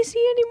NBC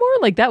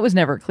anymore. That was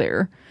never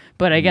clear.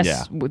 But I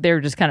guess they're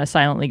just kind of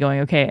silently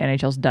going, okay,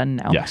 NHL's done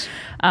now. Yes.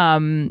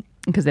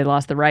 Because they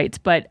lost the rights.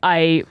 But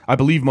I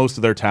believe most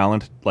of their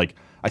talent,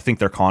 I think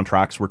their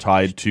contracts were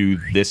tied to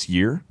this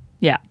year.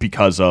 Yeah.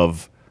 Because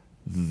of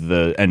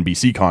the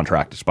NBC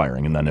contract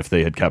expiring, and then if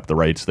they had kept the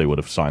rights, they would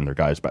have signed their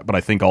guys back. But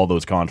I think all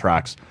those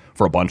contracts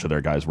for a bunch of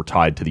their guys were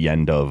tied to the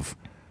end of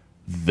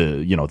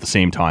the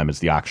same time as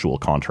the actual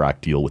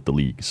contract deal with the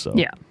league. So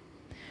yeah.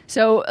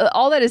 So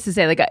all that is to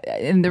say,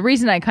 and the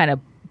reason I kind of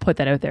put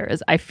that out there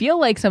is I feel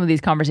like some of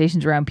these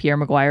conversations around Pierre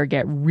Maguire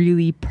get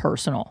really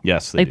personal.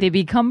 Yes, they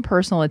become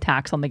personal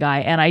attacks on the guy,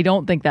 and I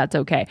don't think that's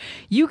okay.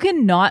 You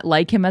can not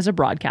like him as a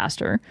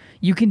broadcaster.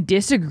 You can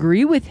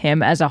disagree with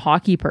him as a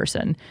hockey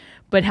person.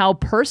 But how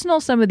personal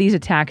some of these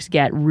attacks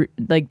get,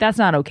 that's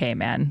not okay,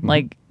 man.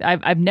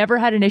 I've never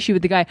had an issue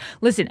with the guy.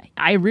 Listen,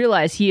 I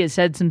realize he has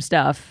said some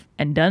stuff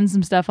and done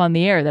some stuff on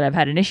the air that I've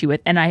had an issue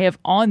with. And I have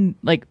on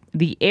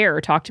the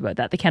air talked about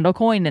that. The Kendall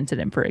Coyne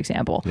incident, for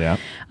example. Yeah.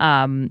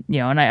 And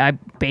I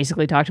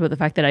basically talked about the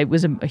fact that it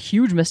was a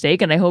huge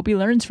mistake and I hope he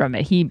learns from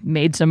it. He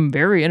made some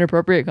very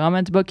inappropriate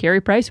comments about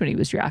Carey Price when he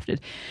was drafted.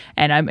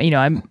 And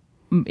I'm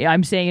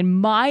I'm saying in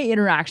my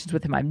interactions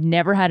with him, I've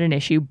never had an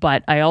issue,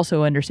 but I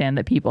also understand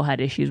that people had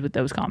issues with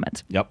those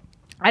comments. Yep.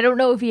 I don't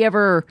know if he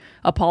ever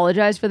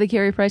apologized for the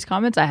Carey Price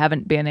comments. I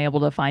haven't been able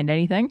to find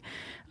anything.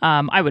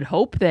 I would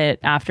hope that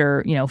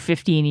after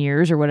 15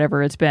 years or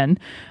whatever it's been,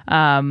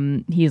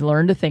 he's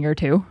learned a thing or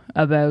two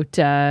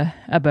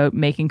about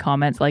making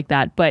comments like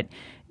that. But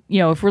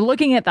if we're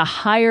looking at the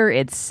hire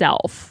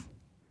itself,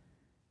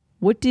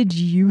 what did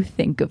you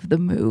think of the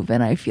move?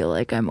 And I feel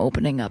like I'm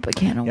opening up a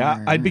can of worms.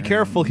 Yeah, I'd be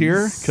careful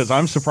here because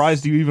I'm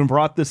surprised you even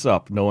brought this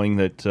up, knowing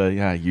that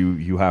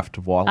you have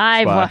to walk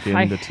back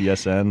into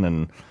TSN.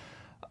 And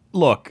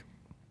look,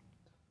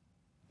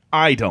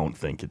 I don't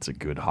think it's a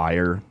good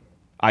hire.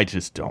 I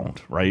just don't,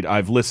 right?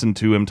 I've listened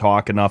to him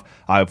talk enough.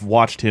 I've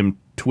watched him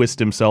twist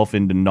himself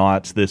into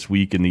knots this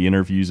week in the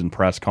interviews and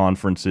press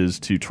conferences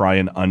to try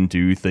and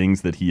undo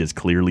things that he has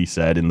clearly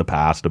said in the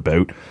past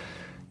about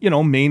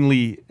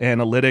mainly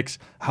analytics.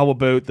 How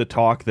about the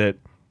talk that,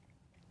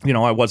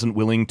 I wasn't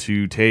willing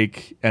to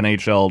take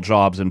NHL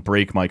jobs and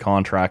break my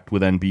contract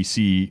with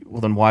NBC? Well,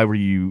 then why were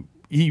you?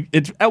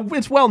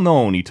 It's well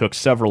known he took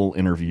several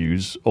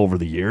interviews over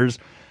the years.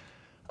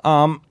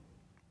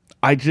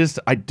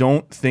 I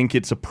don't think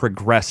it's a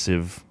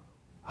progressive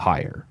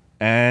hire,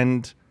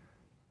 and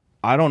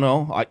I don't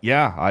know.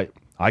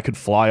 I could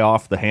fly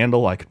off the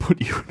handle. I could put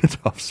you in a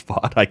tough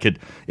spot. I could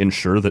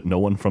ensure that no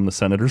one from the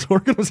Senators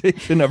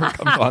organization ever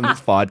comes on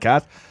this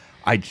podcast.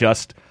 I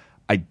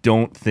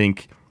don't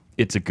think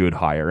it's a good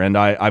hire. And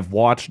I've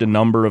watched a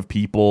number of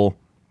people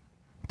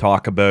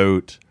talk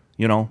about,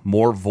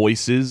 more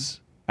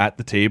voices at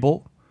the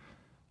table.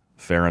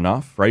 Fair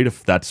enough, right?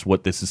 If that's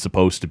what this is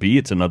supposed to be,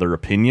 it's another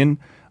opinion.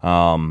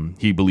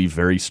 He believed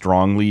very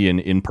strongly in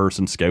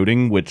in-person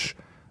scouting, which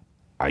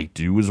I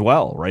do as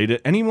well,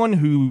 right? Anyone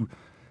who...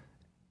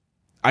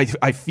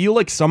 I feel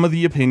like some of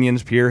the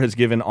opinions Pierre has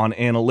given on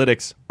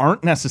analytics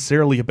aren't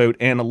necessarily about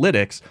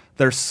analytics.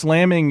 They're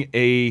slamming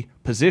a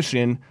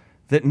position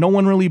that no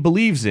one really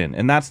believes in,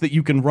 and that's that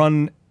you can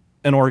run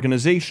an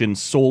organization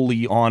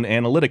solely on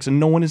analytics, and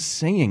no one is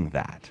saying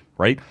that,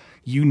 right?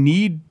 You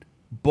need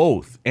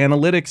both.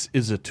 Analytics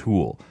is a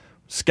tool.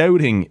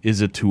 Scouting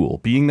is a tool.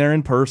 Being there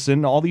in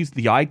person,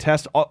 the eye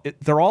test,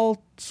 they're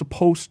all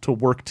supposed to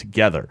work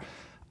together.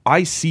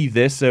 I see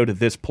this out of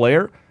this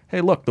player.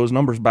 Hey, look, those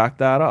numbers back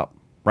that up.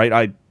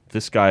 Right,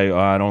 this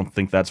guy, I don't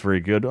think that's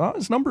very good.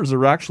 His numbers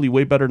are actually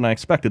way better than I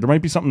expected. There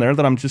might be something there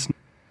that I'm just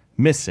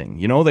missing.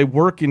 They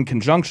work in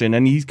conjunction,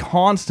 and he's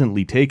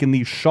constantly taking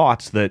these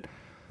shots that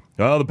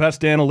the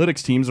best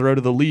analytics teams are out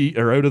of the league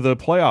or out of the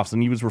playoffs.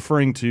 And he was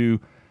referring to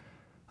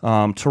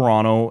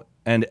Toronto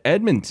and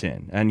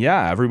Edmonton. And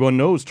yeah, everyone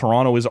knows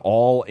Toronto is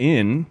all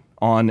in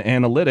on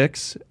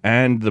analytics.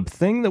 And the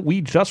thing that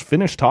we just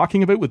finished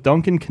talking about with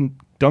Duncan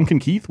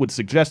Keith would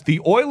suggest the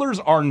Oilers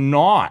are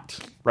not,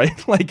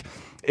 right? Like,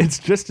 it's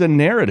just a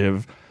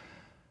narrative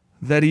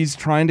that he's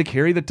trying to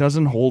carry that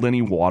doesn't hold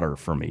any water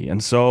for me.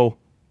 And so,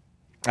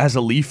 as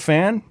a Leaf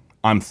fan,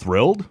 I'm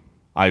thrilled.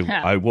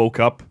 I woke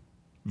up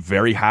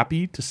very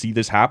happy to see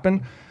this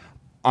happen.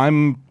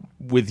 I'm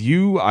with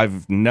you.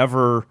 I'm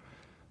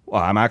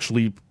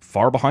actually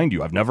far behind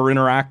you. I've never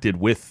interacted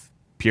with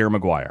Pierre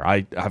McGuire.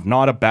 I have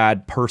not a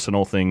bad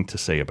personal thing to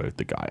say about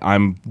the guy.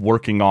 I'm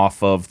working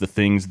off of the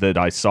things that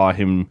I saw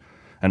him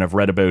and I've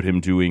read about him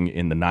doing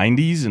in the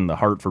 90s in the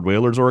Hartford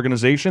Whalers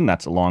organization.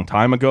 That's a long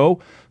time ago,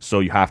 so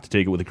you have to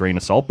take it with a grain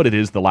of salt, but it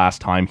is the last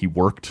time he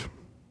worked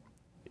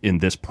in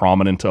this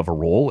prominent of a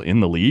role in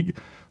the league,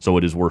 so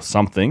it is worth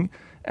something.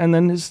 And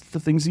then there's the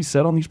things he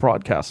said on these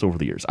broadcasts over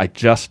the years. I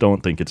just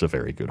don't think it's a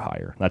very good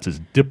hire. That's as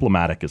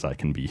diplomatic as I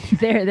can be.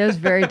 That was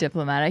very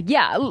diplomatic.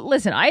 Yeah,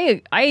 listen,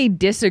 I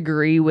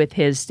disagree with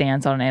his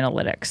stance on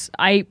analytics.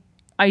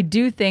 I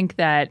do think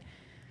that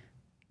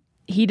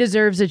he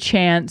deserves a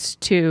chance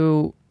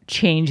to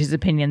change his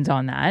opinions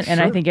on that.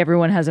 And I think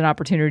everyone has an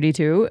opportunity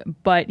to,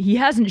 but he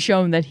hasn't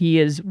shown that he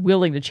is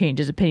willing to change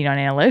his opinion on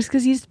analytics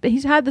because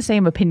he's had the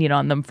same opinion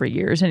on them for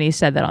years, and he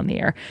said that on the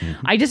air.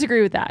 Mm-hmm. I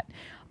disagree with that.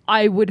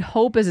 I would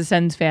hope as a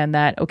Sens fan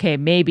that, okay,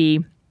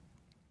 maybe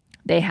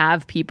they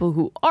have people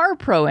who are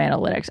pro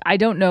analytics. I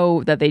don't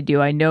know that they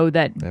do. I know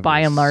that by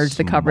and large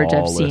the coverage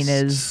I've seen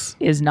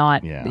is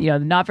not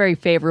not very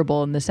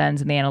favorable in the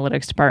Sens in the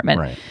analytics department.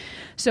 Right.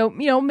 So,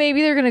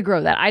 maybe they're going to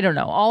grow that. I don't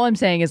know. All I'm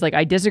saying is,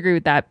 I disagree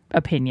with that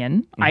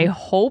opinion. Mm-hmm. I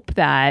hope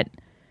that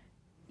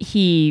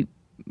he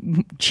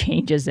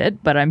changes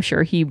it, but I'm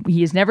sure he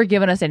has never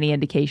given us any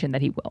indication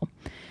that he will.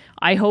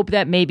 I hope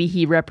that maybe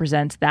he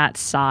represents that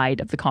side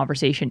of the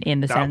conversation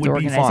in the Sens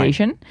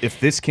organization. If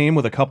this came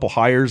with a couple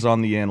hires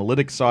on the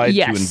analytics side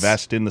to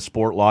invest in the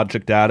Sport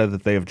Logic data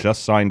that they have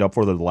just signed up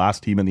for, they're the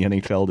last team in the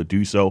NHL to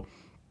do so.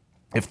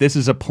 If this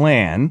is a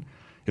plan,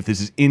 if this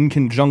is in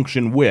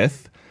conjunction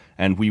with,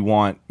 and we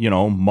want,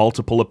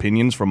 multiple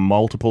opinions from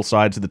multiple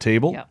sides of the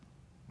table,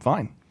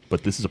 fine.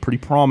 But this is a pretty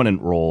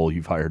prominent role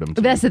you've hired him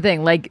to. That's the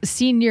thing,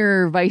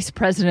 senior vice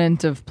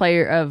president of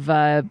player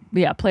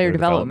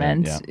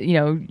development.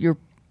 You're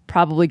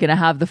probably going to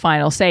have the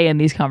final say in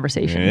these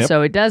conversations. Yep.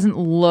 So it doesn't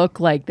look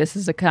like this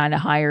is a kind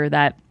of hire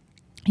that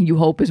you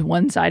hope is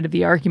one side of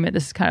the argument.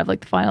 This is kind of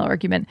like the final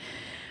argument.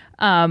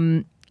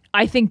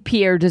 I think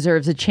Pierre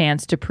deserves a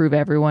chance to prove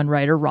everyone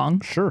right or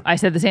wrong. Sure. I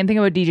said the same thing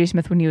about DJ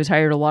Smith when he was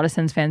hired. A lot of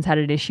Sens fans had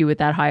an issue with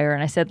that hire.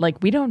 And I said,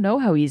 like, we don't know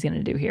how he's going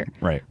to do here.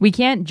 Right. We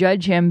can't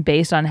judge him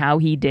based on how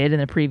he did in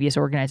the previous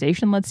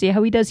organization. Let's see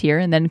how he does here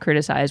and then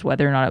criticize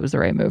whether or not it was the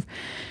right move.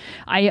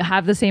 I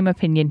have the same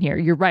opinion here.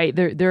 You're right.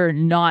 There are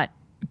not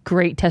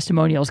great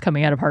testimonials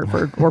coming out of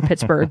Hartford or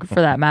Pittsburgh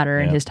for that matter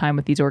in his time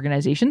with these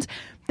organizations.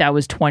 That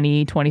was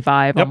 20,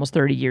 25, almost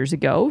 30 years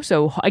ago.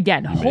 So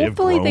again,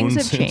 hopefully things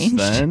have changed.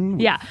 Then.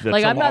 Yeah. That's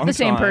like I'm not the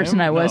same time.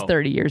 person I was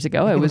 30 years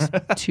ago. I was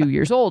 2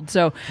 years old.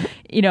 So,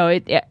 you know,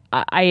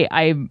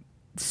 I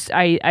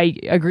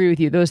agree with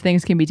you. Those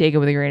things can be taken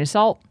with a grain of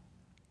salt.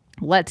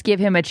 Let's give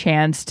him a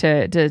chance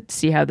to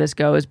see how this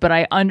goes. But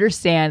I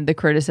understand the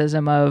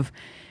criticism of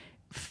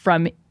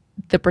from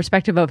the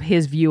perspective of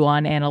his view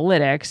on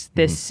analytics,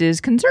 this is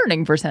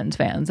concerning for Sens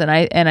fans, and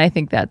I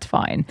think that's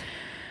fine.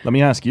 Let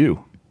me ask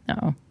you.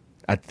 No.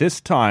 At this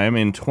time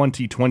in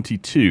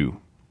 2022,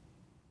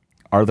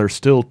 are there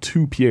still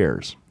two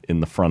Pierres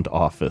in the front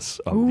office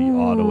of the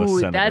Ottawa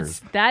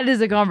Senators? That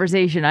is a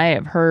conversation I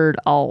have heard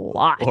a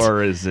lot.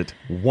 Or is it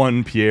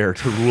one Pierre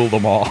to rule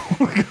them all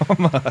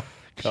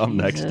come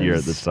next year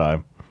at this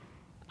time?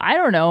 I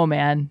don't know,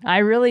 man. I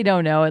really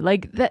don't know.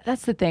 Like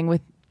that's the thing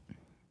with.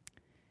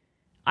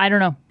 I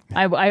don't know.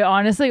 I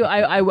honestly,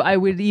 I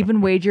would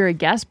even wager a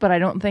guess, but I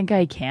don't think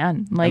I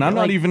can. Like, and I'm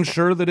not even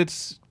sure that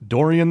it's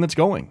Dorian that's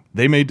going.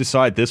 They may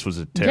decide this was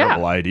a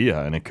terrible Yeah.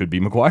 idea, and it could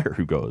be McGuire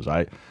who goes.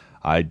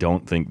 I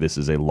don't think this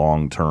is a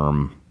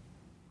long-term.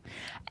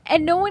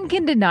 And no one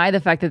can deny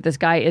the fact that this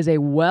guy is a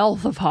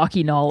wealth of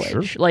hockey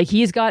knowledge. Sure. Like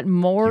he's got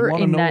more You want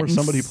to in know that. where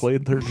somebody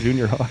played their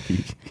junior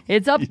hockey?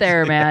 It's up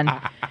there, man.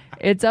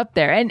 It's up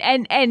there.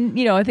 And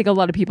you know, I think a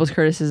lot of people's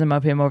criticism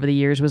of him over the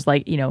years was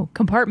like, you know,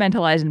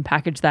 compartmentalize and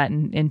package that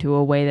into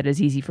a way that is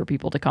easy for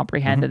people to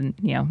comprehend. And,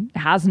 you know, it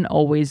hasn't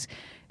always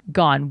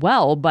gone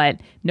well,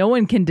 but no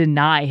one can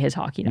deny his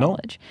hockey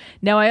knowledge.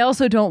 Now, I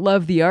also don't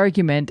love the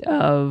argument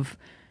of,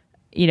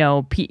 you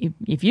know,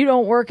 if you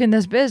don't work in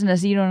this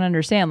business, you don't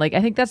understand. Like,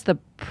 I think that's the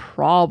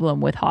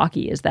problem with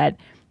hockey is that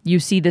you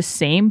see the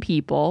same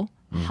people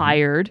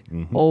hired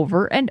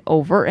over and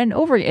over and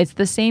over. It's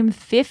the same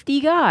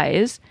 50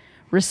 guys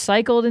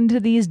recycled into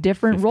these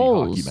different 50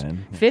 roles. hockey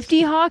men.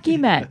 50 hockey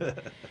men.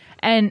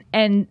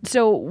 And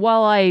so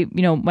while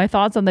my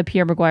thoughts on the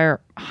Pierre McGuire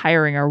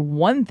hiring are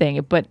one thing,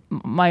 but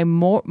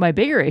my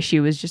bigger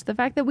issue is just the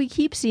fact that we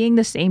keep seeing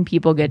the same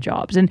people get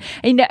jobs. And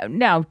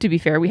now, to be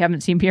fair, we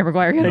haven't seen Pierre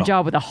McGuire get a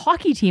job with a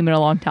hockey team in a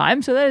long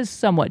time, so that is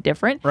somewhat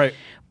different. Right.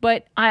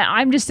 But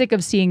I'm just sick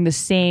of seeing the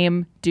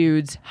same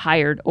dudes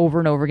hired over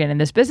and over again in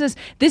this business.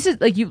 This is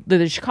like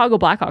the Chicago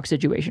Blackhawks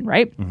situation,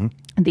 right?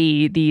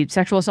 The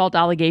sexual assault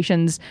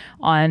allegations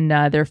on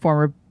their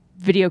former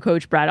video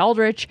coach, Brad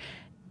Aldrich.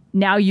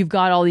 Now you've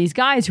got all these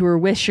guys who were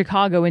with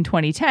Chicago in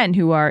 2010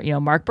 who are, you know,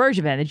 Mark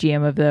Bergevin, the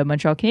GM of the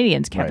Montreal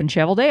Canadiens, Kevin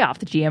Cheveldayoff,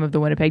 the GM of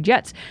the Winnipeg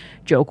Jets,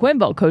 Joe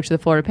Quenneville, coach of the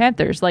Florida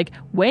Panthers. Like,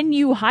 when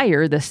you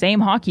hire the same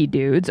hockey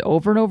dudes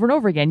over and over and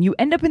over again, you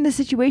end up in the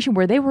situation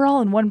where they were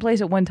all in one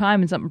place at one time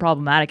and something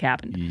problematic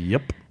happened.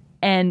 Yep.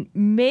 And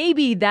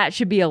maybe that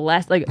should be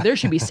there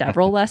should be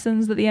several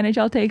lessons that the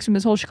NHL takes from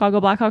this whole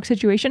Chicago Blackhawks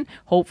situation.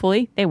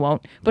 Hopefully. They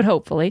won't, but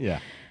hopefully. Yeah.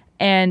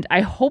 And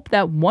I hope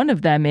that one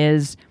of them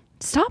is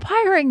stop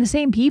hiring the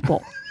same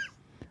people.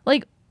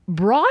 Like,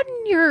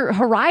 broaden your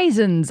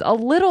horizons a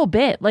little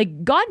bit.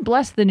 Like, God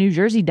bless the New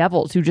Jersey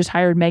Devils who just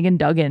hired Megan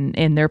Duggan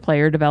in their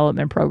player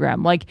development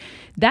program. Like,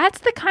 that's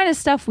the kind of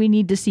stuff we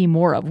need to see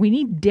more of. We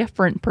need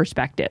different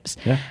perspectives.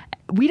 Yeah.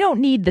 We don't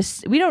need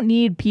this. We don't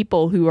need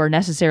people who are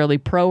necessarily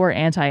pro or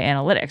anti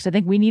analytics. I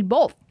think we need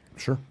both.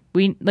 Sure.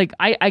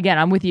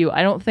 I'm with you.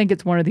 I don't think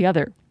it's one or the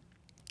other.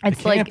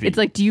 It's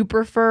like, do you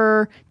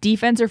prefer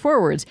defense or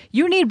forwards?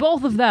 You need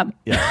both of them.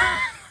 Yeah.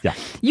 Yeah.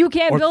 You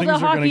can't Or build things a are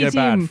gonna hockey get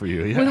bad team for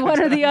you. Yeah. with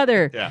one or the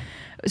other. Yeah.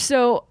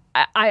 So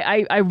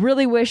I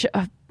really wish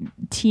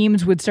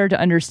teams would start to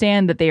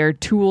understand that they are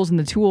tools in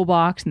the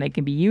toolbox and they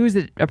can be used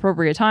at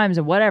appropriate times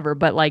and whatever.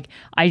 But like,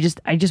 I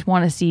just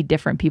want to see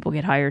different people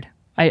get hired.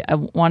 I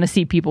want to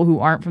see people who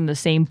aren't from the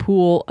same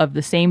pool of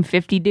the same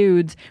 50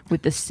 dudes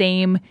with the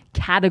same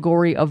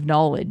category of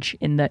knowledge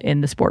in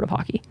the sport of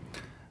hockey.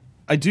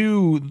 I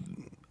do.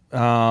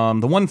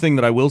 The one thing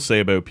that I will say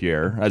about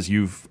Pierre, as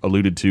you've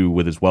alluded to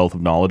with his wealth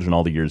of knowledge and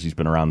all the years he's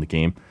been around the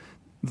game,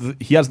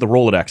 he has the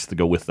Rolodex to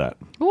go with that.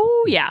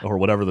 Oh, yeah. Or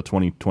whatever the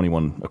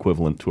 2021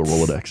 equivalent to a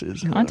Rolodex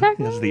is. Contact?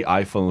 He has the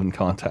iPhone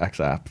contacts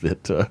app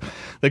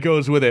that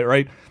goes with it,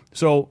 right?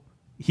 So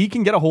he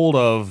can get a hold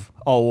of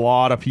a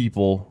lot of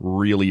people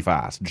really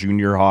fast.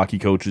 Junior hockey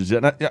coaches.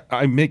 And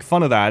I make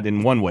fun of that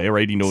in one way,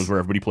 right? He knows where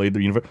everybody played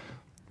their university.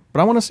 But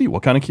I want to see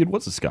what kind of kid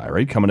was this guy,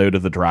 right? Coming out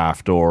of the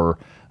draft or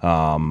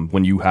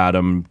when you had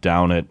him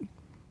down at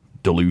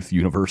Duluth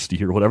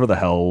University or whatever the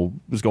hell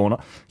was going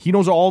on. He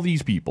knows all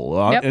these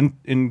people.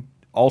 And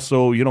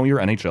also, you know, your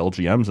NHL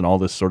GMs and all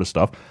this sort of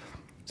stuff.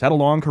 He's had a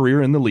long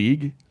career in the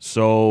league,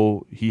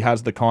 so he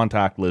has the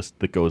contact list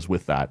that goes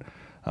with that.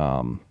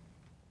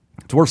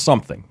 it's worth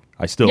something.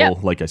 I still,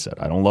 like I said,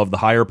 I don't love the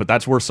hire, but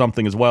that's worth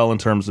something as well in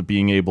terms of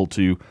being able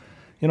to,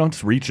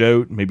 just reach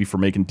out, maybe for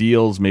making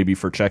deals, maybe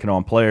for checking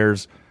on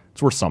players.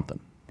 It's worth something.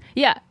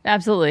 Yeah,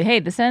 absolutely. Hey,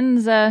 the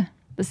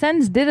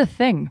Sens did a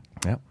thing.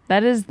 Yeah.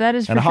 That is for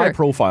and a high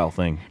profile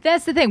thing.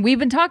 That's the thing. We've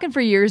been talking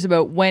for years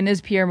about when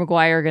is Pierre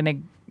Maguire going to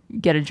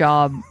get a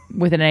job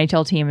with an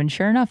NHL team, and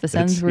sure enough, the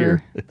Sens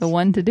were the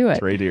one to do it.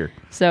 It's right here.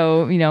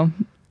 So,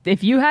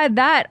 if you had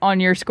that on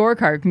your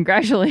scorecard,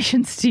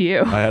 congratulations to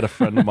you. I had a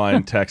friend of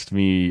mine text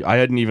me. I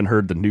hadn't even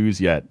heard the news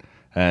yet,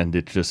 and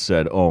it just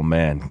said, "Oh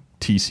man,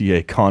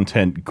 TCA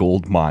content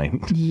gold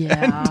mine."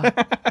 Yeah.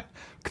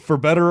 For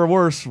better or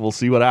worse, we'll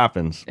see what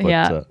happens.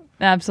 But,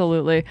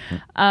 absolutely.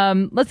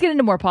 Let's get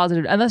into more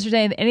positive. Unless there's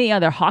any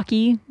other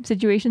hockey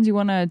situations you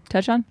want to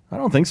touch on? I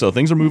don't think so.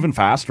 Things are moving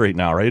fast right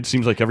now, right? It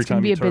seems like every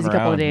time you turn around,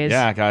 couple of days.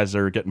 Yeah, guys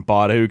are getting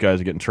bought out, guys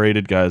are getting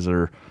traded, guys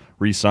are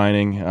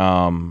re-signing.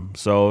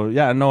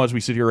 As we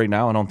sit here right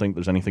now, I don't think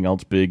there's anything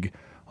else big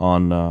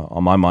on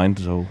my mind.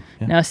 So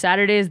Now,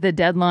 Saturday is the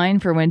deadline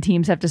for when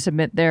teams have to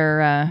submit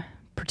their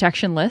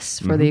protection lists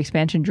for the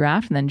expansion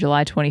draft, and then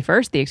July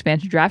 21st, the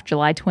expansion draft,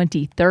 July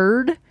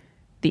 23rd,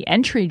 the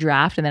entry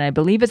draft, and then I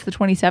believe it's the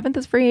 27th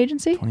is free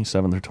agency.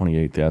 27th or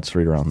 28th, yeah, it's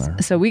right around there.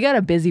 So we got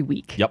a busy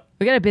week. Yep.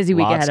 We got a busy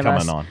week ahead of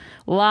us. On.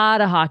 A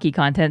lot of hockey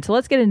content. So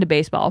let's get into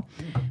baseball,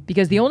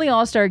 because the only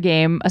All-Star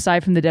game,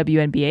 aside from the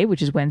WNBA,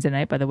 which is Wednesday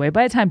night, by the way,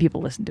 by the time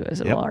people listen to us,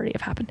 it will already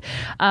have happened.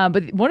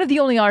 But one of the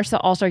only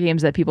All-Star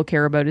games that people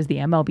care about is the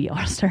MLB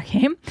All-Star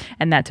game,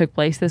 and that took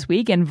place this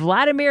week, and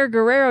Vladimir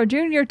Guerrero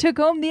Jr. took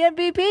home the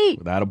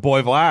MVP. That a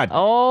boy, Vlad.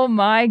 Oh,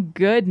 my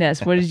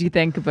goodness. What did you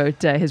think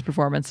about his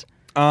performance?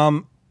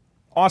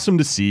 Awesome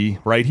to see,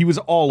 right? He was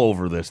all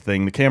over this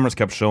thing. The cameras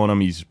kept showing him.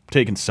 He's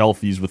taking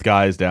selfies with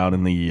guys down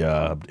in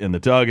the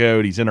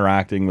dugout. He's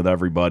interacting with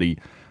everybody,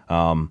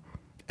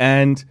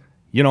 and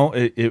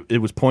it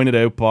was pointed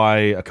out by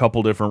a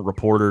couple different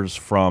reporters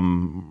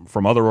from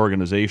other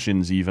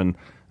organizations, even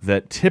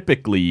that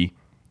typically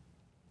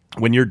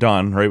when you're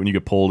done, right, when you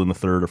get pulled in the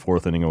third or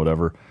fourth inning or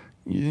whatever,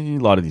 a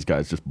lot of these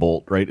guys just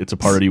bolt, right? It's a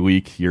party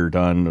week. You're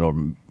done. Or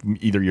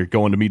either you're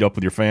going to meet up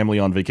with your family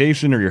on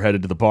vacation, or you're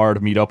headed to the bar to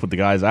meet up with the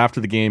guys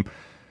after the game.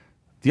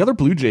 The other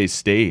Blue Jays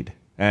stayed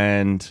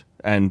and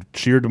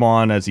cheered him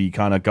on as he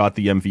kind of got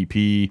the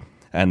MVP,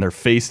 and they're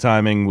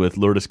FaceTiming with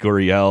Lourdes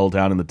Gurriel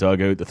down in the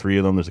dugout. The three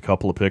of them. There's a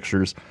couple of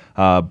pictures.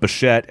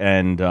 Bichette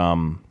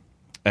and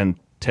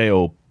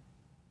Teo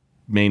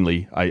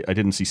mainly. I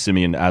didn't see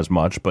Simeon as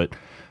much, but.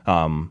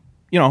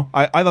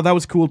 I thought that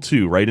was cool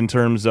too, right? In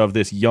terms of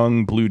this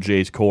young Blue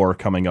Jays core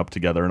coming up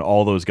together and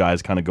all those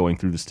guys kind of going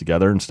through this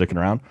together and sticking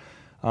around.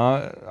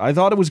 I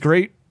thought it was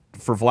great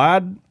for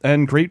Vlad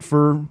and great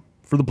for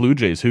the Blue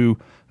Jays, who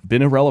have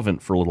been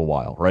irrelevant for a little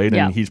while, right?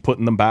 Yeah. And he's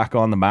putting them back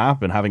on the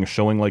map and having a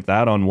showing like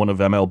that on one of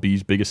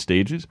MLB's biggest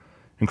stages.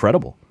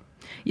 Incredible.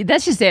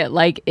 That's just it.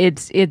 Like,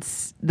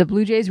 it's the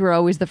Blue Jays were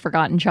always the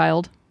forgotten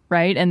child.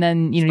 Right, and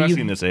then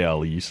especially in this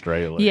AL East,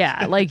 right?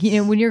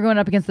 When you're going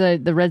up against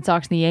the Red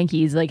Sox and the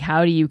Yankees, like,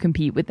 how do you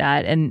compete with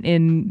that? And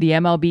in the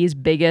MLB's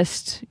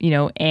biggest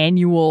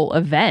annual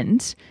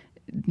event,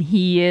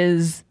 he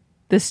is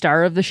the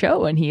star of the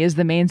show, and he is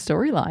the main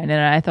storyline. And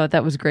I thought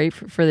that was great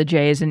for the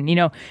Jays. And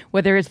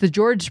whether it's the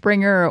George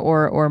Springer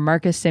or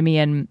Marcus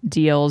Semien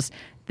deals,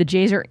 the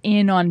Jays are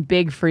in on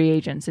big free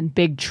agents and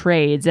big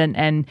trades,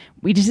 and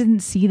we just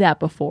didn't see that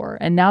before.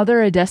 And now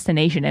they're a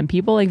destination, and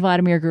people like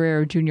Vladimir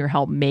Guerrero Jr.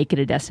 help make it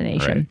a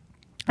destination. Right.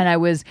 And I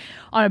was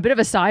on a bit of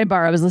a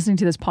sidebar. I was listening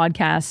to this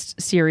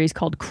podcast series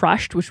called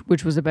Crushed,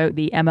 which was about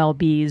the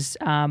MLB's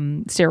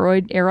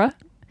steroid era.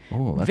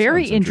 Oh, that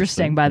very sounds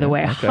interesting, by the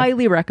way. Okay.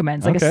 Highly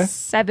recommend. It's like a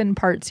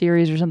 7-part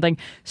series or something.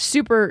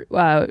 Super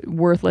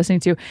worth listening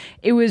to.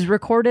 It was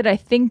recorded, I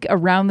think,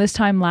 around this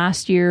time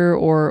last year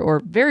or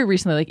very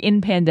recently, like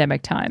in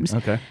pandemic times.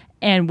 Okay.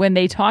 And when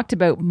they talked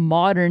about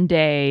modern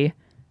day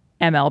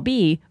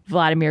MLB,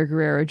 Vladimir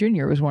Guerrero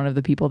Jr. was one of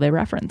the people they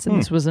referenced. And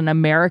this was an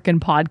American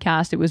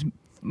podcast. It was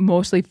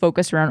mostly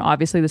focused around,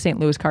 obviously, the St.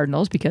 Louis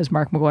Cardinals, because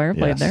Mark McGwire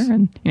played there,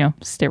 and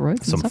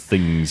steroids. Some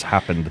things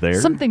happened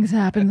there. Some things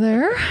happened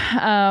there.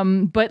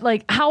 But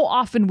like, how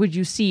often would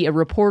you see a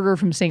reporter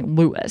from St.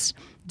 Louis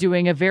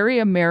doing a very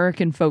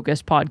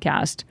American-focused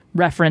podcast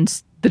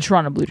reference the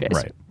Toronto Blue Jays?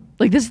 Right.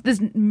 Like this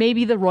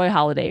maybe the Roy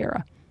Halladay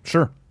era.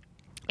 Sure.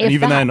 And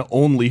even then,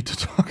 only to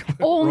talk about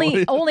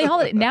only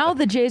Holiday. Now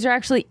the Jays are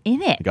actually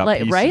in it, got like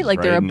pieces, right?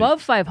 Like they're right?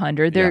 above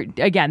 500. They're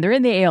again, they're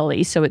in the AL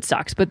East, so it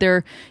sucks. But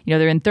they're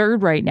in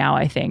third right now.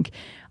 I think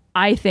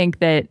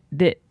that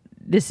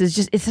this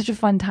is it's such a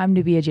fun time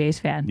to be a Jays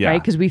fan,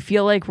 right? Because we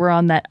feel like we're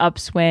on that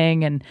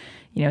upswing, and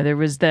there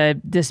was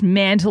the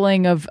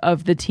dismantling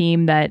of the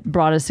team that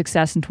brought us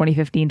success in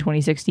 2015,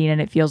 2016, and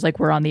it feels like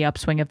we're on the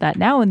upswing of that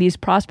now. And these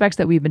prospects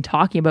that we've been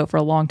talking about for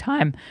a long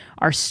time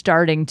are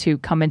starting to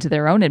come into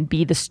their own and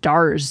be the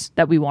stars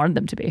that we wanted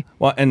them to be.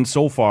 Well, and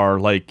so far,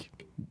 like,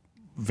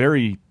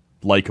 very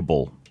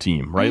likable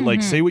team, right?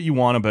 Like, say what you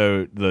want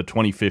about the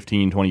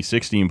 2015,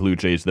 2016 Blue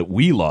Jays that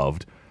we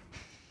loved.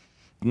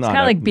 It's kind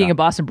of like being a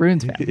Boston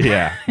Bruins fan.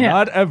 Yeah,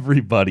 not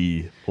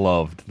everybody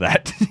loved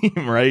that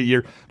team,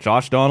 right?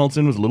 Josh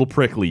Donaldson was a little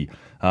prickly.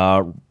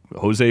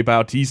 Jose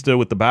Bautista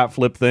with the bat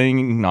flip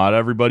thing, not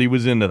everybody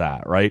was into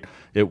that, right?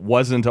 It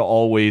wasn't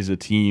always a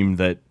team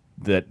that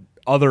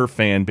other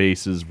fan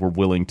bases were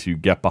willing to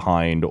get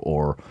behind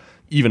or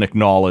even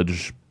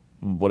acknowledge.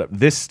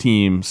 This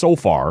team so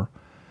far,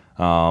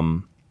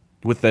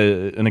 with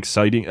an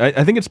exciting,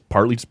 I think it's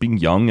partly just being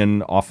young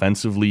and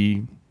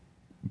offensively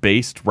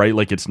based, right?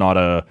 Like it's not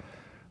a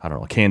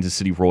Kansas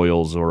City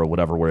Royals or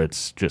whatever where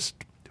it's just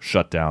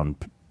shut down,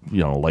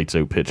 lights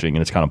out pitching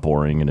and it's kind of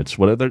boring and it's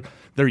whatever.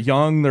 They're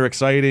young, they're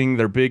exciting,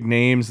 they're big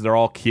names, they're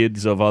all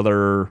kids of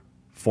other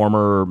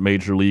former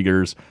major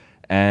leaguers,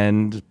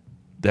 and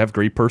they have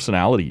great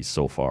personalities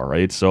so far,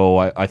 right? So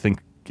I think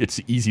it's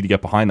easy to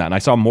get behind that. And I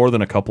saw more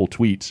than a couple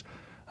tweets,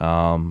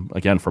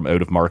 again, from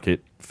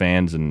out-of-market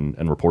fans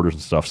and reporters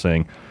and stuff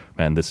saying,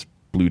 man, this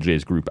Blue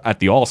Jays group at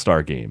the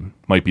All-Star game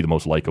might be the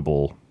most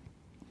likable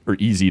or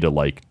easy to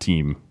like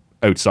team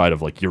outside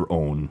of like your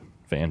own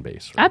fan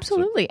base. Right?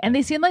 Absolutely. And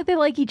they seem like they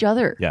like each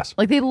other. Yes.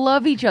 Like they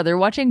love each other.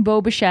 Watching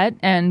Bo Bichette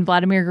and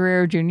Vladimir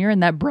Guerrero Jr.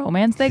 and that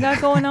bromance they got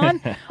going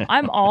on,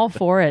 I'm all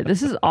for it.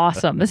 This is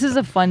awesome. This is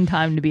a fun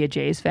time to be a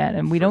Jays fan,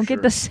 and we don't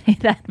get to say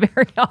that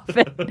very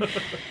often.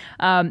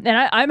 And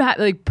I'm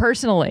like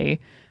personally,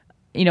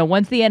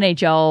 once the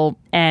NHL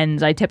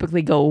ends, I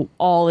typically go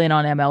all in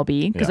on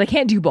MLB because I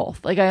can't do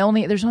both. Like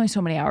there's only so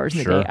many hours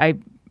in the day.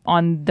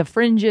 On the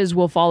fringes,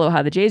 will follow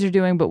how the Jays are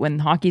doing, but when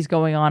hockey's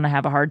going on, I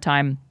have a hard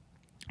time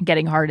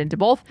getting hard into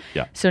both.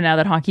 Yeah. So now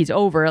that hockey's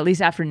over, at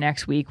least after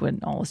next week when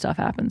all the stuff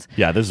happens.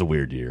 Yeah, this is a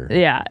weird year.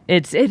 Yeah,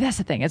 that's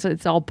the thing.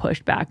 It's all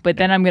pushed back. But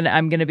then I'm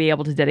gonna be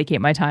able to dedicate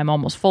my time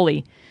almost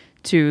fully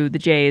to the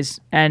Jays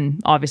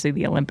and obviously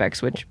the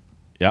Olympics, which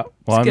yeah,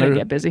 it's gonna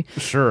get busy.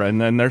 Sure, and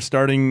then they're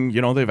starting.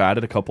 They've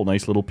added a couple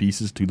nice little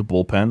pieces to the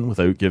bullpen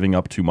without giving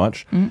up too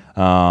much.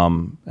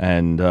 Mm-hmm.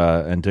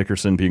 And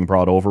Dickerson being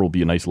brought over will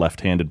be a nice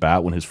left-handed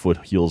bat when his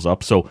foot heals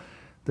up. So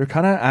they're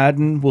kind of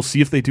adding. We'll see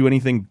if they do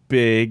anything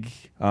big.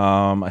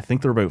 I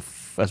think they're about,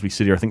 as we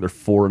sit here, I think they're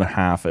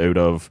 4.5 out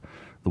of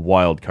the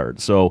wild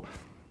card. So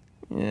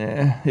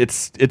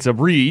it's a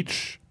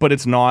reach, but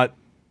it's not.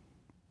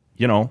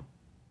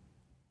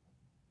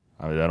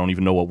 I don't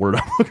even know what word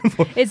I'm looking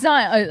for. It's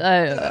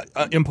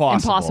not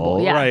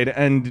impossible, yeah. Right?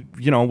 And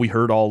we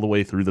heard all the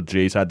way through the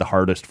Jays had the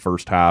hardest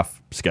first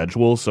half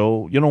schedule,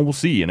 so we'll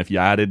see. And if you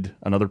added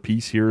another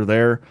piece here or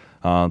there,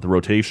 the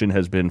rotation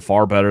has been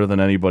far better than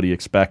anybody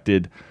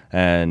expected,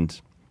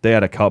 and they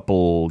had a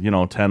couple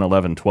 10,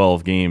 11,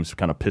 12 games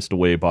kind of pissed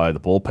away by the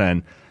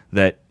bullpen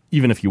that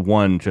even if you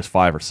won just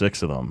 5 or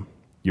 6 of them,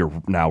 you're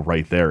now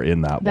right there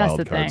in that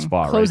wild card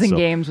spot. Closing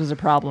games was a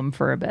problem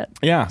for a bit.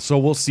 Yeah, so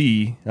we'll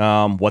see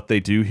what they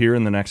do here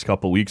in the next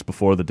couple of weeks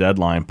before the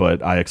deadline,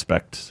 but I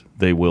expect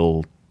they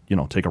will,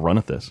 take a run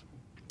at this.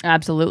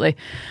 Absolutely.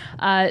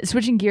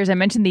 Switching gears, I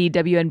mentioned the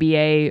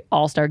WNBA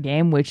All-Star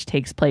Game, which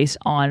takes place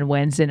on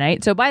Wednesday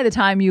night. So by the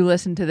time you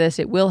listen to this,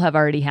 it will have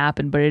already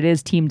happened, but it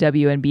is Team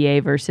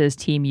WNBA versus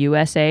Team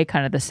USA,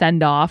 kind of the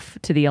send-off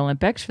to the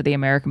Olympics for the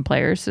American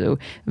players. So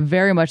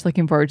very much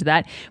looking forward to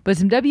that. But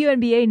some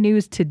WNBA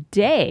news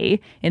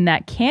today in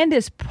that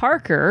Candace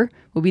Parker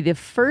will be the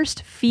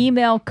first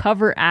female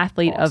cover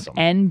athlete of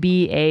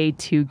NBA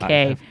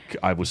 2K.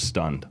 I was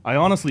stunned. I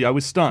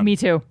was stunned. Me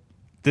too.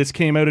 This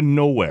came out of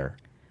nowhere.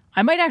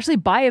 I might actually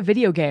buy a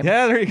video game.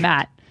 Yeah, there you go.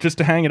 Matt. Just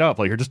to hang it up,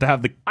 or just to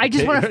have the. I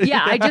just want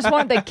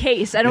the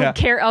case. I don't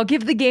care. I'll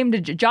give the game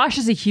to Josh.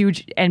 Is a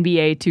huge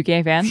NBA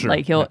 2K fan. Sure.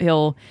 Like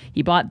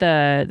he bought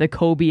the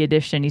Kobe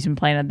edition. He's been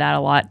playing that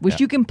a lot, which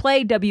you can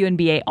play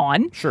WNBA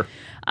on. Sure.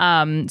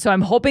 So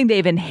I'm hoping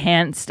they've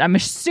enhanced. I'm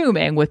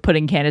assuming with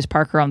putting Candace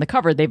Parker on the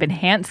cover, they've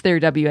enhanced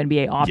their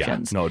WNBA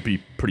options. Yeah. No, it'd be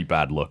pretty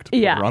bad look to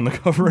put her on the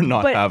cover and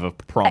not have a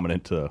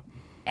prominent.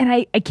 And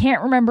I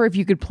can't remember if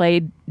you could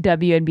play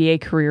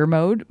WNBA career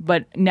mode,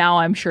 but now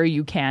I'm sure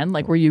you can,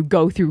 like where you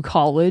go through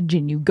college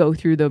and you go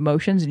through the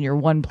motions and you're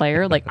one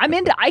player. Like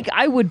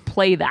I would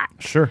play that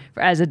for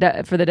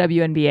the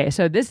WNBA.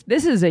 So this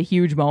is a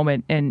huge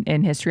moment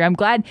in history. I'm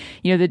glad,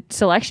 the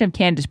selection of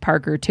Candace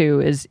Parker too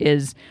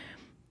is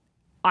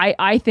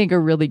I think a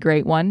really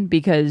great one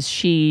because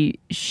she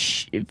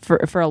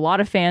for a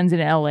lot of fans in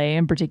LA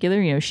in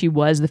particular, she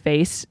was the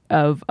face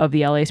of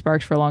the LA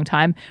Sparks for a long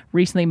time.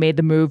 Recently made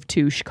the move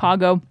to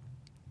Chicago,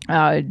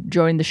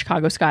 joined the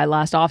Chicago Sky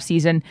last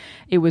offseason.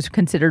 It was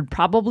considered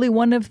probably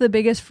one of the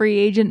biggest free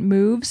agent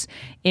moves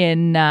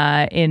in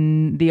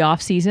the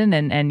offseason,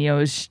 and it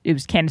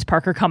was Candace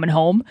Parker coming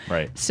home.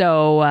 Right.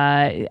 So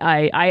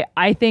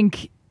I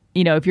think.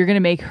 If you're going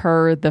to make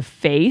her the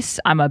face,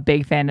 I'm a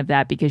big fan of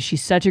that because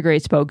she's such a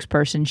great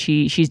spokesperson.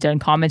 She's done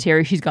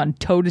commentary. She's gone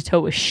toe to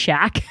toe with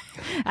Shaq,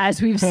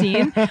 as we've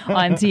seen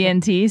on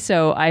TNT.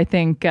 So I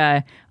think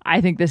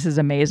this is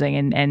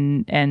amazing,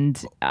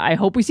 and I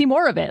hope we see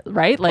more of it.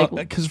 Right? Like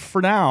because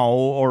for now,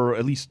 or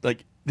at least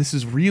like this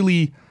is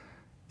really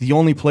the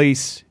only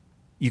place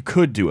you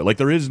could do it. Like,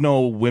 there is no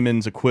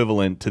women's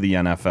equivalent to the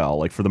NFL,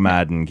 like for the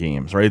Madden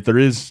games, right? There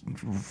is,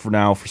 for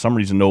now, for some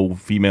reason, no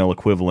female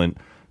equivalent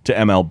to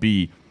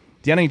MLB.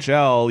 The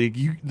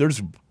NHL,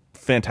 there's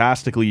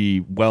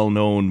fantastically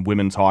well-known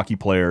women's hockey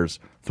players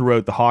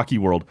throughout the hockey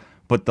world.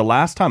 But the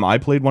last time I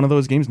played one of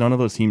those games, none of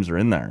those teams are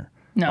in there.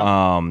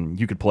 No.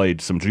 You could play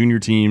some junior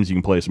teams, you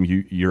can play some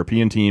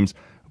European teams,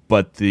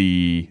 but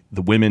the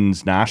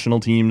women's national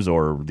teams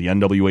or the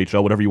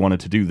NWHL, whatever you wanted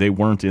to do, they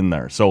weren't in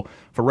there. So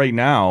for right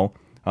now,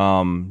 the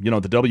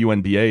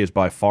WNBA is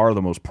by far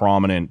the most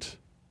prominent,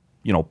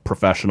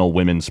 professional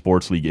women's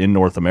sports league in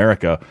North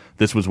America.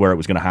 This was where it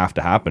was going to have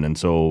to happen. And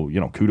so,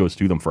 kudos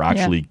to them for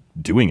actually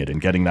doing it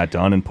and getting that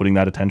done and putting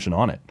that attention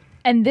on it.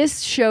 And this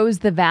shows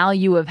the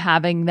value of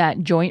having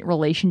that joint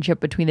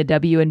relationship between the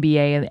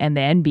WNBA and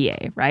the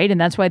NBA, right?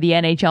 And that's why the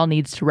NHL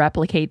needs to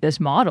replicate this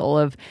model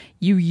of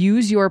you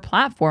use your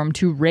platform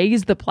to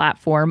raise the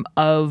platform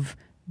of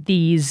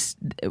these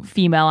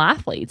female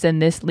athletes in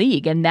this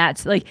league. And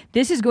that's like,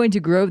 this is going to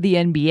grow the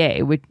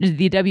NBA, which is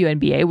the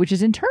WNBA, which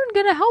is in turn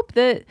going to help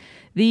the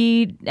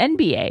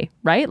NBA,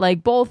 right?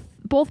 Like both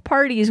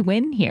parties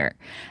win here.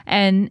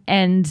 And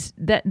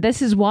that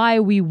this is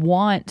why we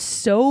want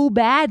so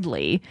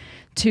badly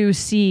to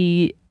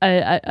see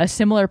a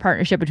similar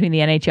partnership between the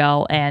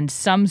NHL and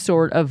some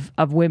sort of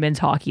women's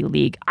hockey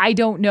league. I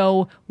don't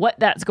know what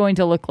that's going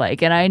to look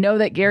like. And I know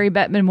that Gary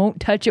Bettman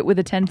won't touch it with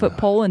a 10-foot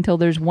pole until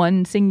there's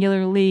one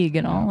singular league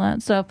and all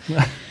that stuff.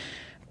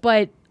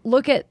 But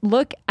look at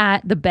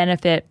the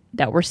benefit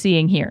that we're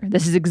seeing here.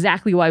 This is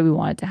exactly why we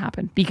want it to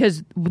happen,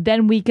 because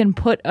then we can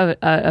put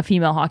a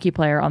female hockey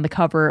player on the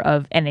cover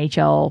of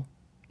NHL,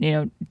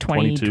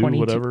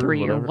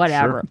 2023 or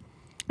whatever.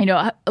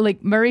 Sure.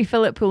 Like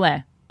Marie-Philip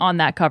Poulin on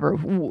that cover.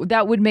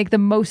 That would make the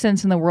most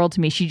sense in the world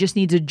to me. She just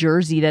needs a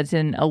jersey that's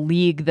in a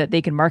league that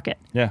they can market.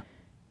 Yeah.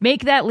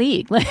 Make that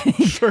league.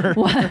 Sure.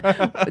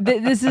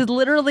 This is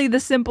literally the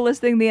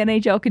simplest thing the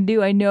NHL can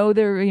do. I know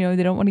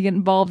they don't want to get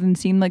involved and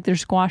seem like they're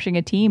squashing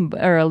a team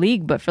or a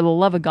league, but for the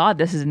love of God,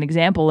 this is an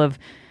example of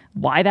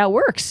why that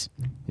works.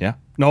 Yeah.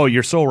 No,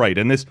 you're so right.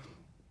 And this,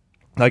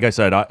 like I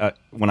said, I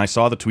when I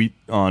saw the tweet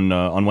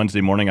on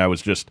Wednesday morning, I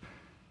was just,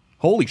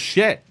 holy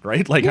shit,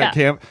 right? Like, I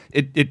can't.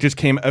 It just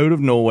came out of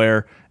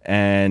nowhere,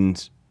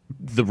 and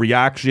the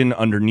reaction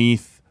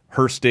underneath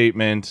her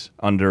statement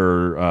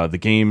under the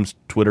game's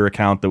Twitter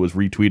account that was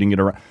retweeting it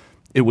around,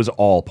 it was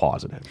all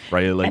positive,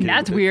 right? Like, and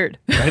that's weird.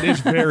 It is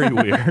very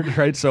weird,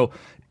 right? So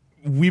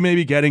we may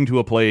be getting to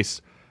a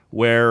place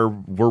where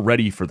we're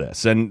ready for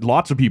this, and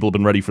lots of people have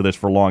been ready for this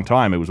for a long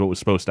time. It was what was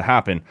supposed to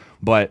happen,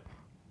 but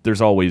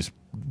there's always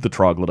the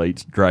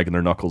troglodytes dragging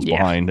their knuckles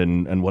behind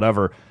and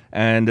whatever.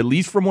 And at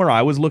least from where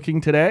I was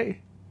looking today,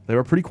 they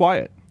were pretty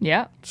quiet.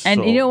 Yeah.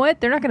 And you know what?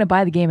 They're not going to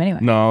buy the game anyway.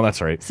 No, that's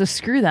right. So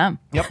screw them.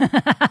 Yep.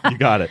 You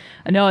got it.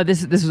 No,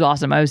 this was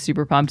awesome. I was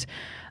super pumped.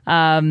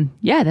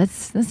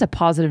 That's a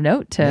positive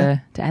note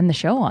to end the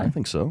show on. I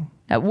think so.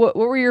 What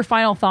were your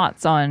final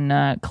thoughts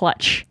on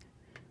Clutch?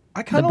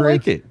 I kind of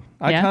like it.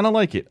 I kind of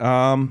like it.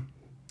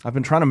 I've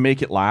been trying to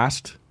make it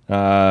last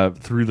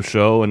through the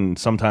show, and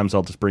sometimes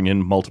I'll just bring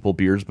in multiple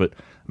beers, but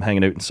I'm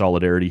hanging out in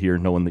solidarity here,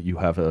 knowing that you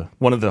have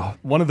one of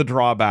the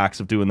drawbacks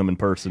of doing them in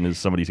person is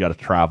somebody's got to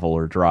travel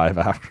or drive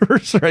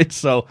afterwards, right?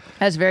 So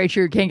that's very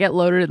true. Can't get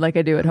loaded like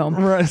I do at home.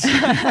 Right.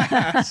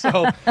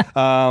 So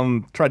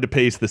tried to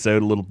pace this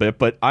out a little bit,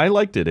 but I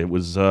liked it. It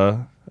was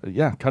kind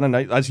of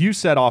nice. As you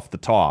said off the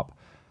top,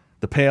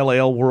 the pale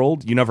ale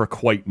world, you never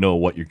quite know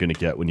what you're going to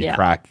get when you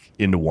crack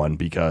into one,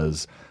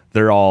 because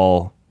they're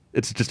all.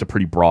 It's just a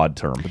pretty broad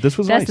term, but this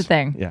was nice. That's the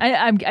thing.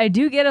 Yeah. I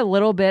do get a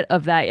little bit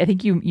of that. I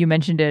think you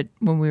mentioned it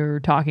when we were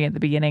talking at the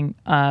beginning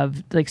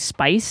of like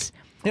spice.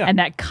 Yeah. And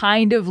that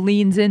kind of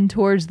leans in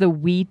towards the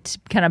wheat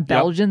kind of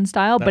Belgian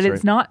style, but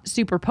it's not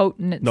super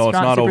potent. It's not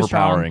super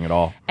overpowering strong at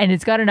all. And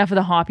it's got enough of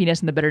the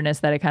hoppiness and the bitterness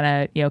that it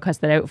kind of, cuts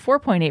that out.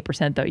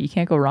 4.8% though, you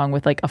can't go wrong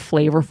with like a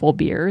flavorful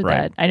beer.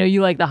 Right. That I know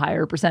you like the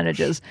higher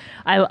percentages.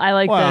 I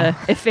like the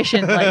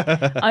efficient, like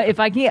if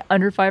I can get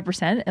under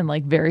 5% and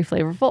like very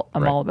flavorful,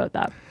 I'm all about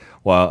that.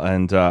 Well,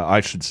 and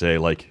I should say,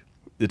 like,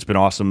 it's been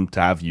awesome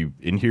to have you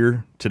in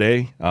here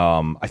today.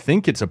 I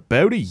think it's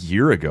about a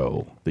year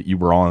ago that you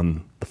were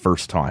on the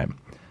first time.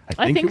 I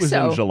think it was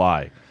in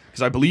July.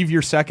 Because I believe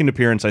your second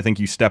appearance, I think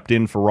you stepped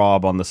in for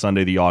Rob on the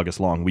Sunday, the August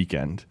long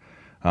weekend.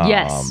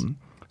 Yes.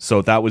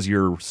 So that was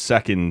your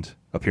second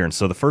appearance.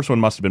 So the first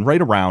one must have been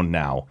right around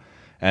now.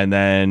 And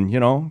then,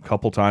 a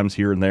couple times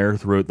here and there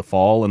throughout the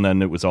fall. And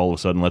then it was all of a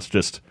sudden, let's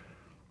just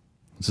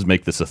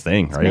make this a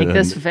thing, right? Make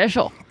this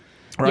official.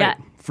 Right. Yeah.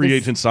 Free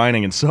agent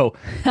signing. And so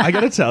I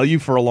got to tell you,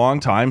 for a long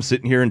time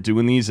sitting here and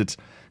doing these, it's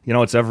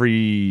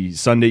every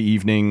Sunday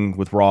evening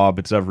with Rob.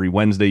 It's every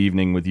Wednesday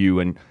evening with you.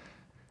 And,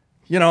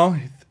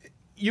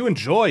 you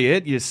enjoy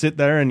it. You sit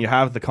there and you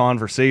have the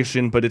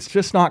conversation, but it's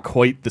just not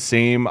quite the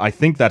same. I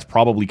think that's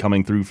probably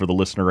coming through for the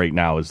listener right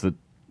now, is that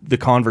the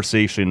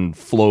conversation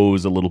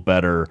flows a little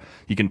better.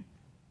 You can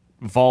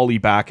volley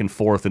back and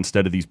forth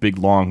instead of these big,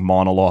 long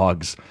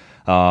monologues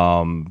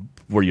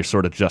where you're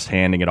sort of just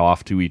handing it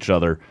off to each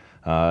other.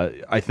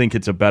 I think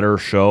it's a better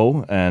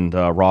show, and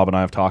Rob and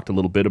I have talked a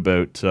little bit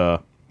about,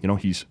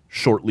 he's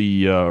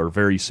shortly or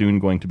very soon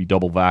going to be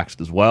double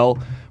vaxxed as well,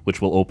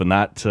 which will open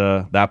that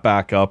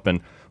back up,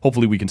 and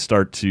hopefully we can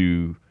start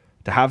to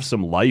have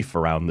some life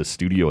around the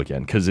studio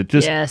again, because it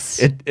just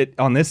it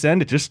on this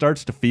end it just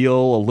starts to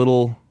feel a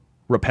little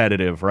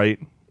repetitive, right?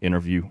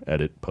 Interview,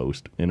 edit,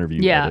 post,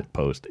 interview, edit,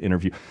 post,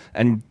 interview,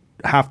 and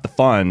half the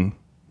fun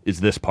is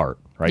this part,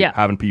 right? Yeah.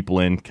 Having people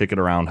in, kick it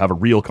around, have a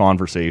real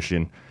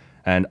conversation,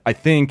 and I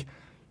think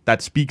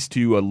that speaks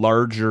to a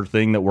larger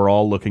thing that we're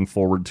all looking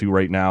forward to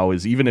right now.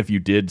 Is even if you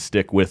did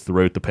stick with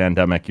throughout the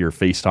pandemic your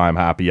FaceTime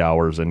happy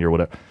hours and your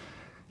whatever,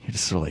 you're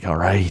just sort of like, all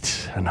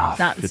right, enough.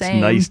 It's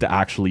nice to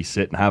actually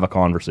sit and have a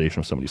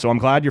conversation with somebody. So I'm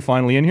glad you're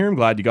finally in here. I'm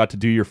glad you got to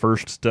do your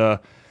first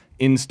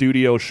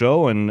in-studio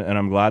show, and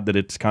I'm glad that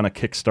it's kind of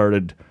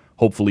kick-started,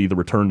 hopefully, the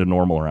return to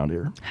normal around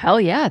here.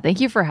 Hell yeah. Thank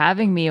you for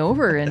having me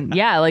over. And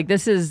yeah, like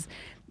this is...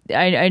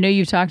 I know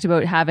you've talked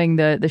about having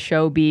the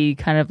show be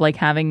kind of like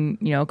having,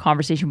 a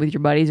conversation with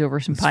your buddies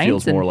over some pints.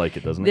 Feels more like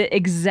it, doesn't it?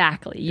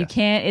 Exactly. You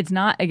can't, it's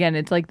not, again,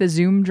 it's like the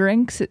Zoom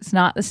drinks. It's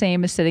not the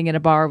same as sitting at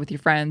a bar with your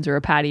friends or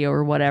a patio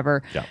or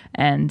whatever. Yeah.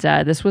 And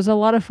this was a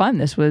lot of fun.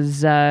 This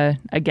was,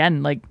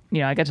 again, like,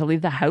 I got to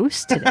leave the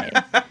house today.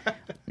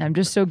 I'm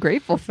just so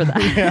grateful for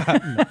that.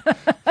 Yeah,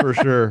 for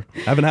sure. I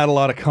haven't had a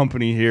lot of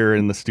company here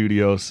in the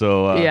studio,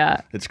 so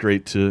it was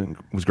great to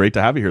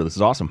have you here. This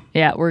is awesome.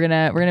 Yeah, we're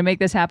gonna make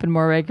this happen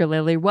more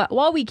regularly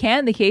while we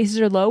can. The cases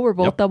are low. We're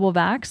both double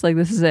vaxxed. Like,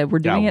 this is it. We're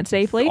doing it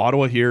safely.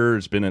 Ottawa here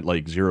has been at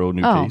like 0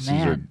 new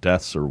cases or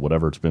deaths or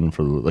whatever it's been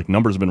for. Like,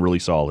 numbers have been really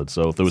solid.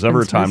 So if there was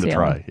ever a time to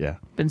try,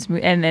 been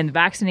smooth. And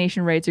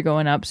vaccination rates are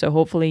going up. So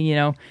hopefully,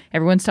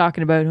 everyone's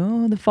talking about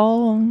the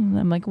fall.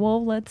 I'm like,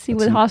 well, let's see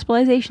what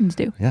hospitalizations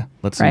do. Yeah,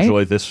 let's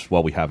enjoy this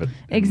while we have it.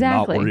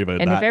 Exactly. Not worry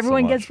about and that if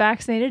everyone so much. gets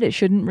vaccinated, it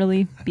shouldn't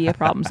really be a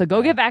problem. So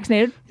go get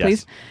vaccinated,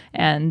 please.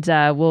 And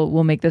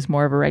we'll make this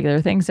more of a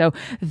regular thing. So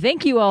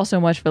thank you all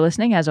so much for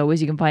listening. As always,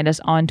 you can find us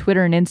on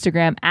Twitter and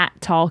Instagram at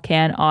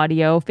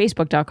TallCanAudio,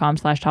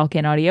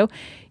 Facebook.com/TallCanAudio.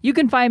 You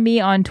can find me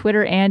on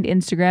Twitter and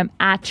Instagram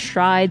at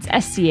Schreids,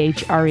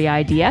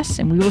 SCHREIDS.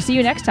 And we will see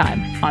you next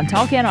time on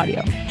Tall Can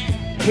Audio.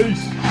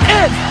 Peace.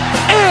 It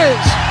is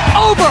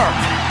over.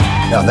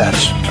 Now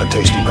that's a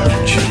tasty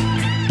beverage.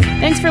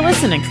 Thanks for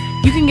listening.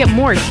 You can get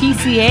more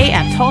TCA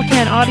at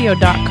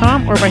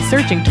tallcanaudio.com or by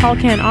searching Tall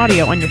Can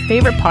Audio on your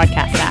favorite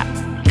podcast app.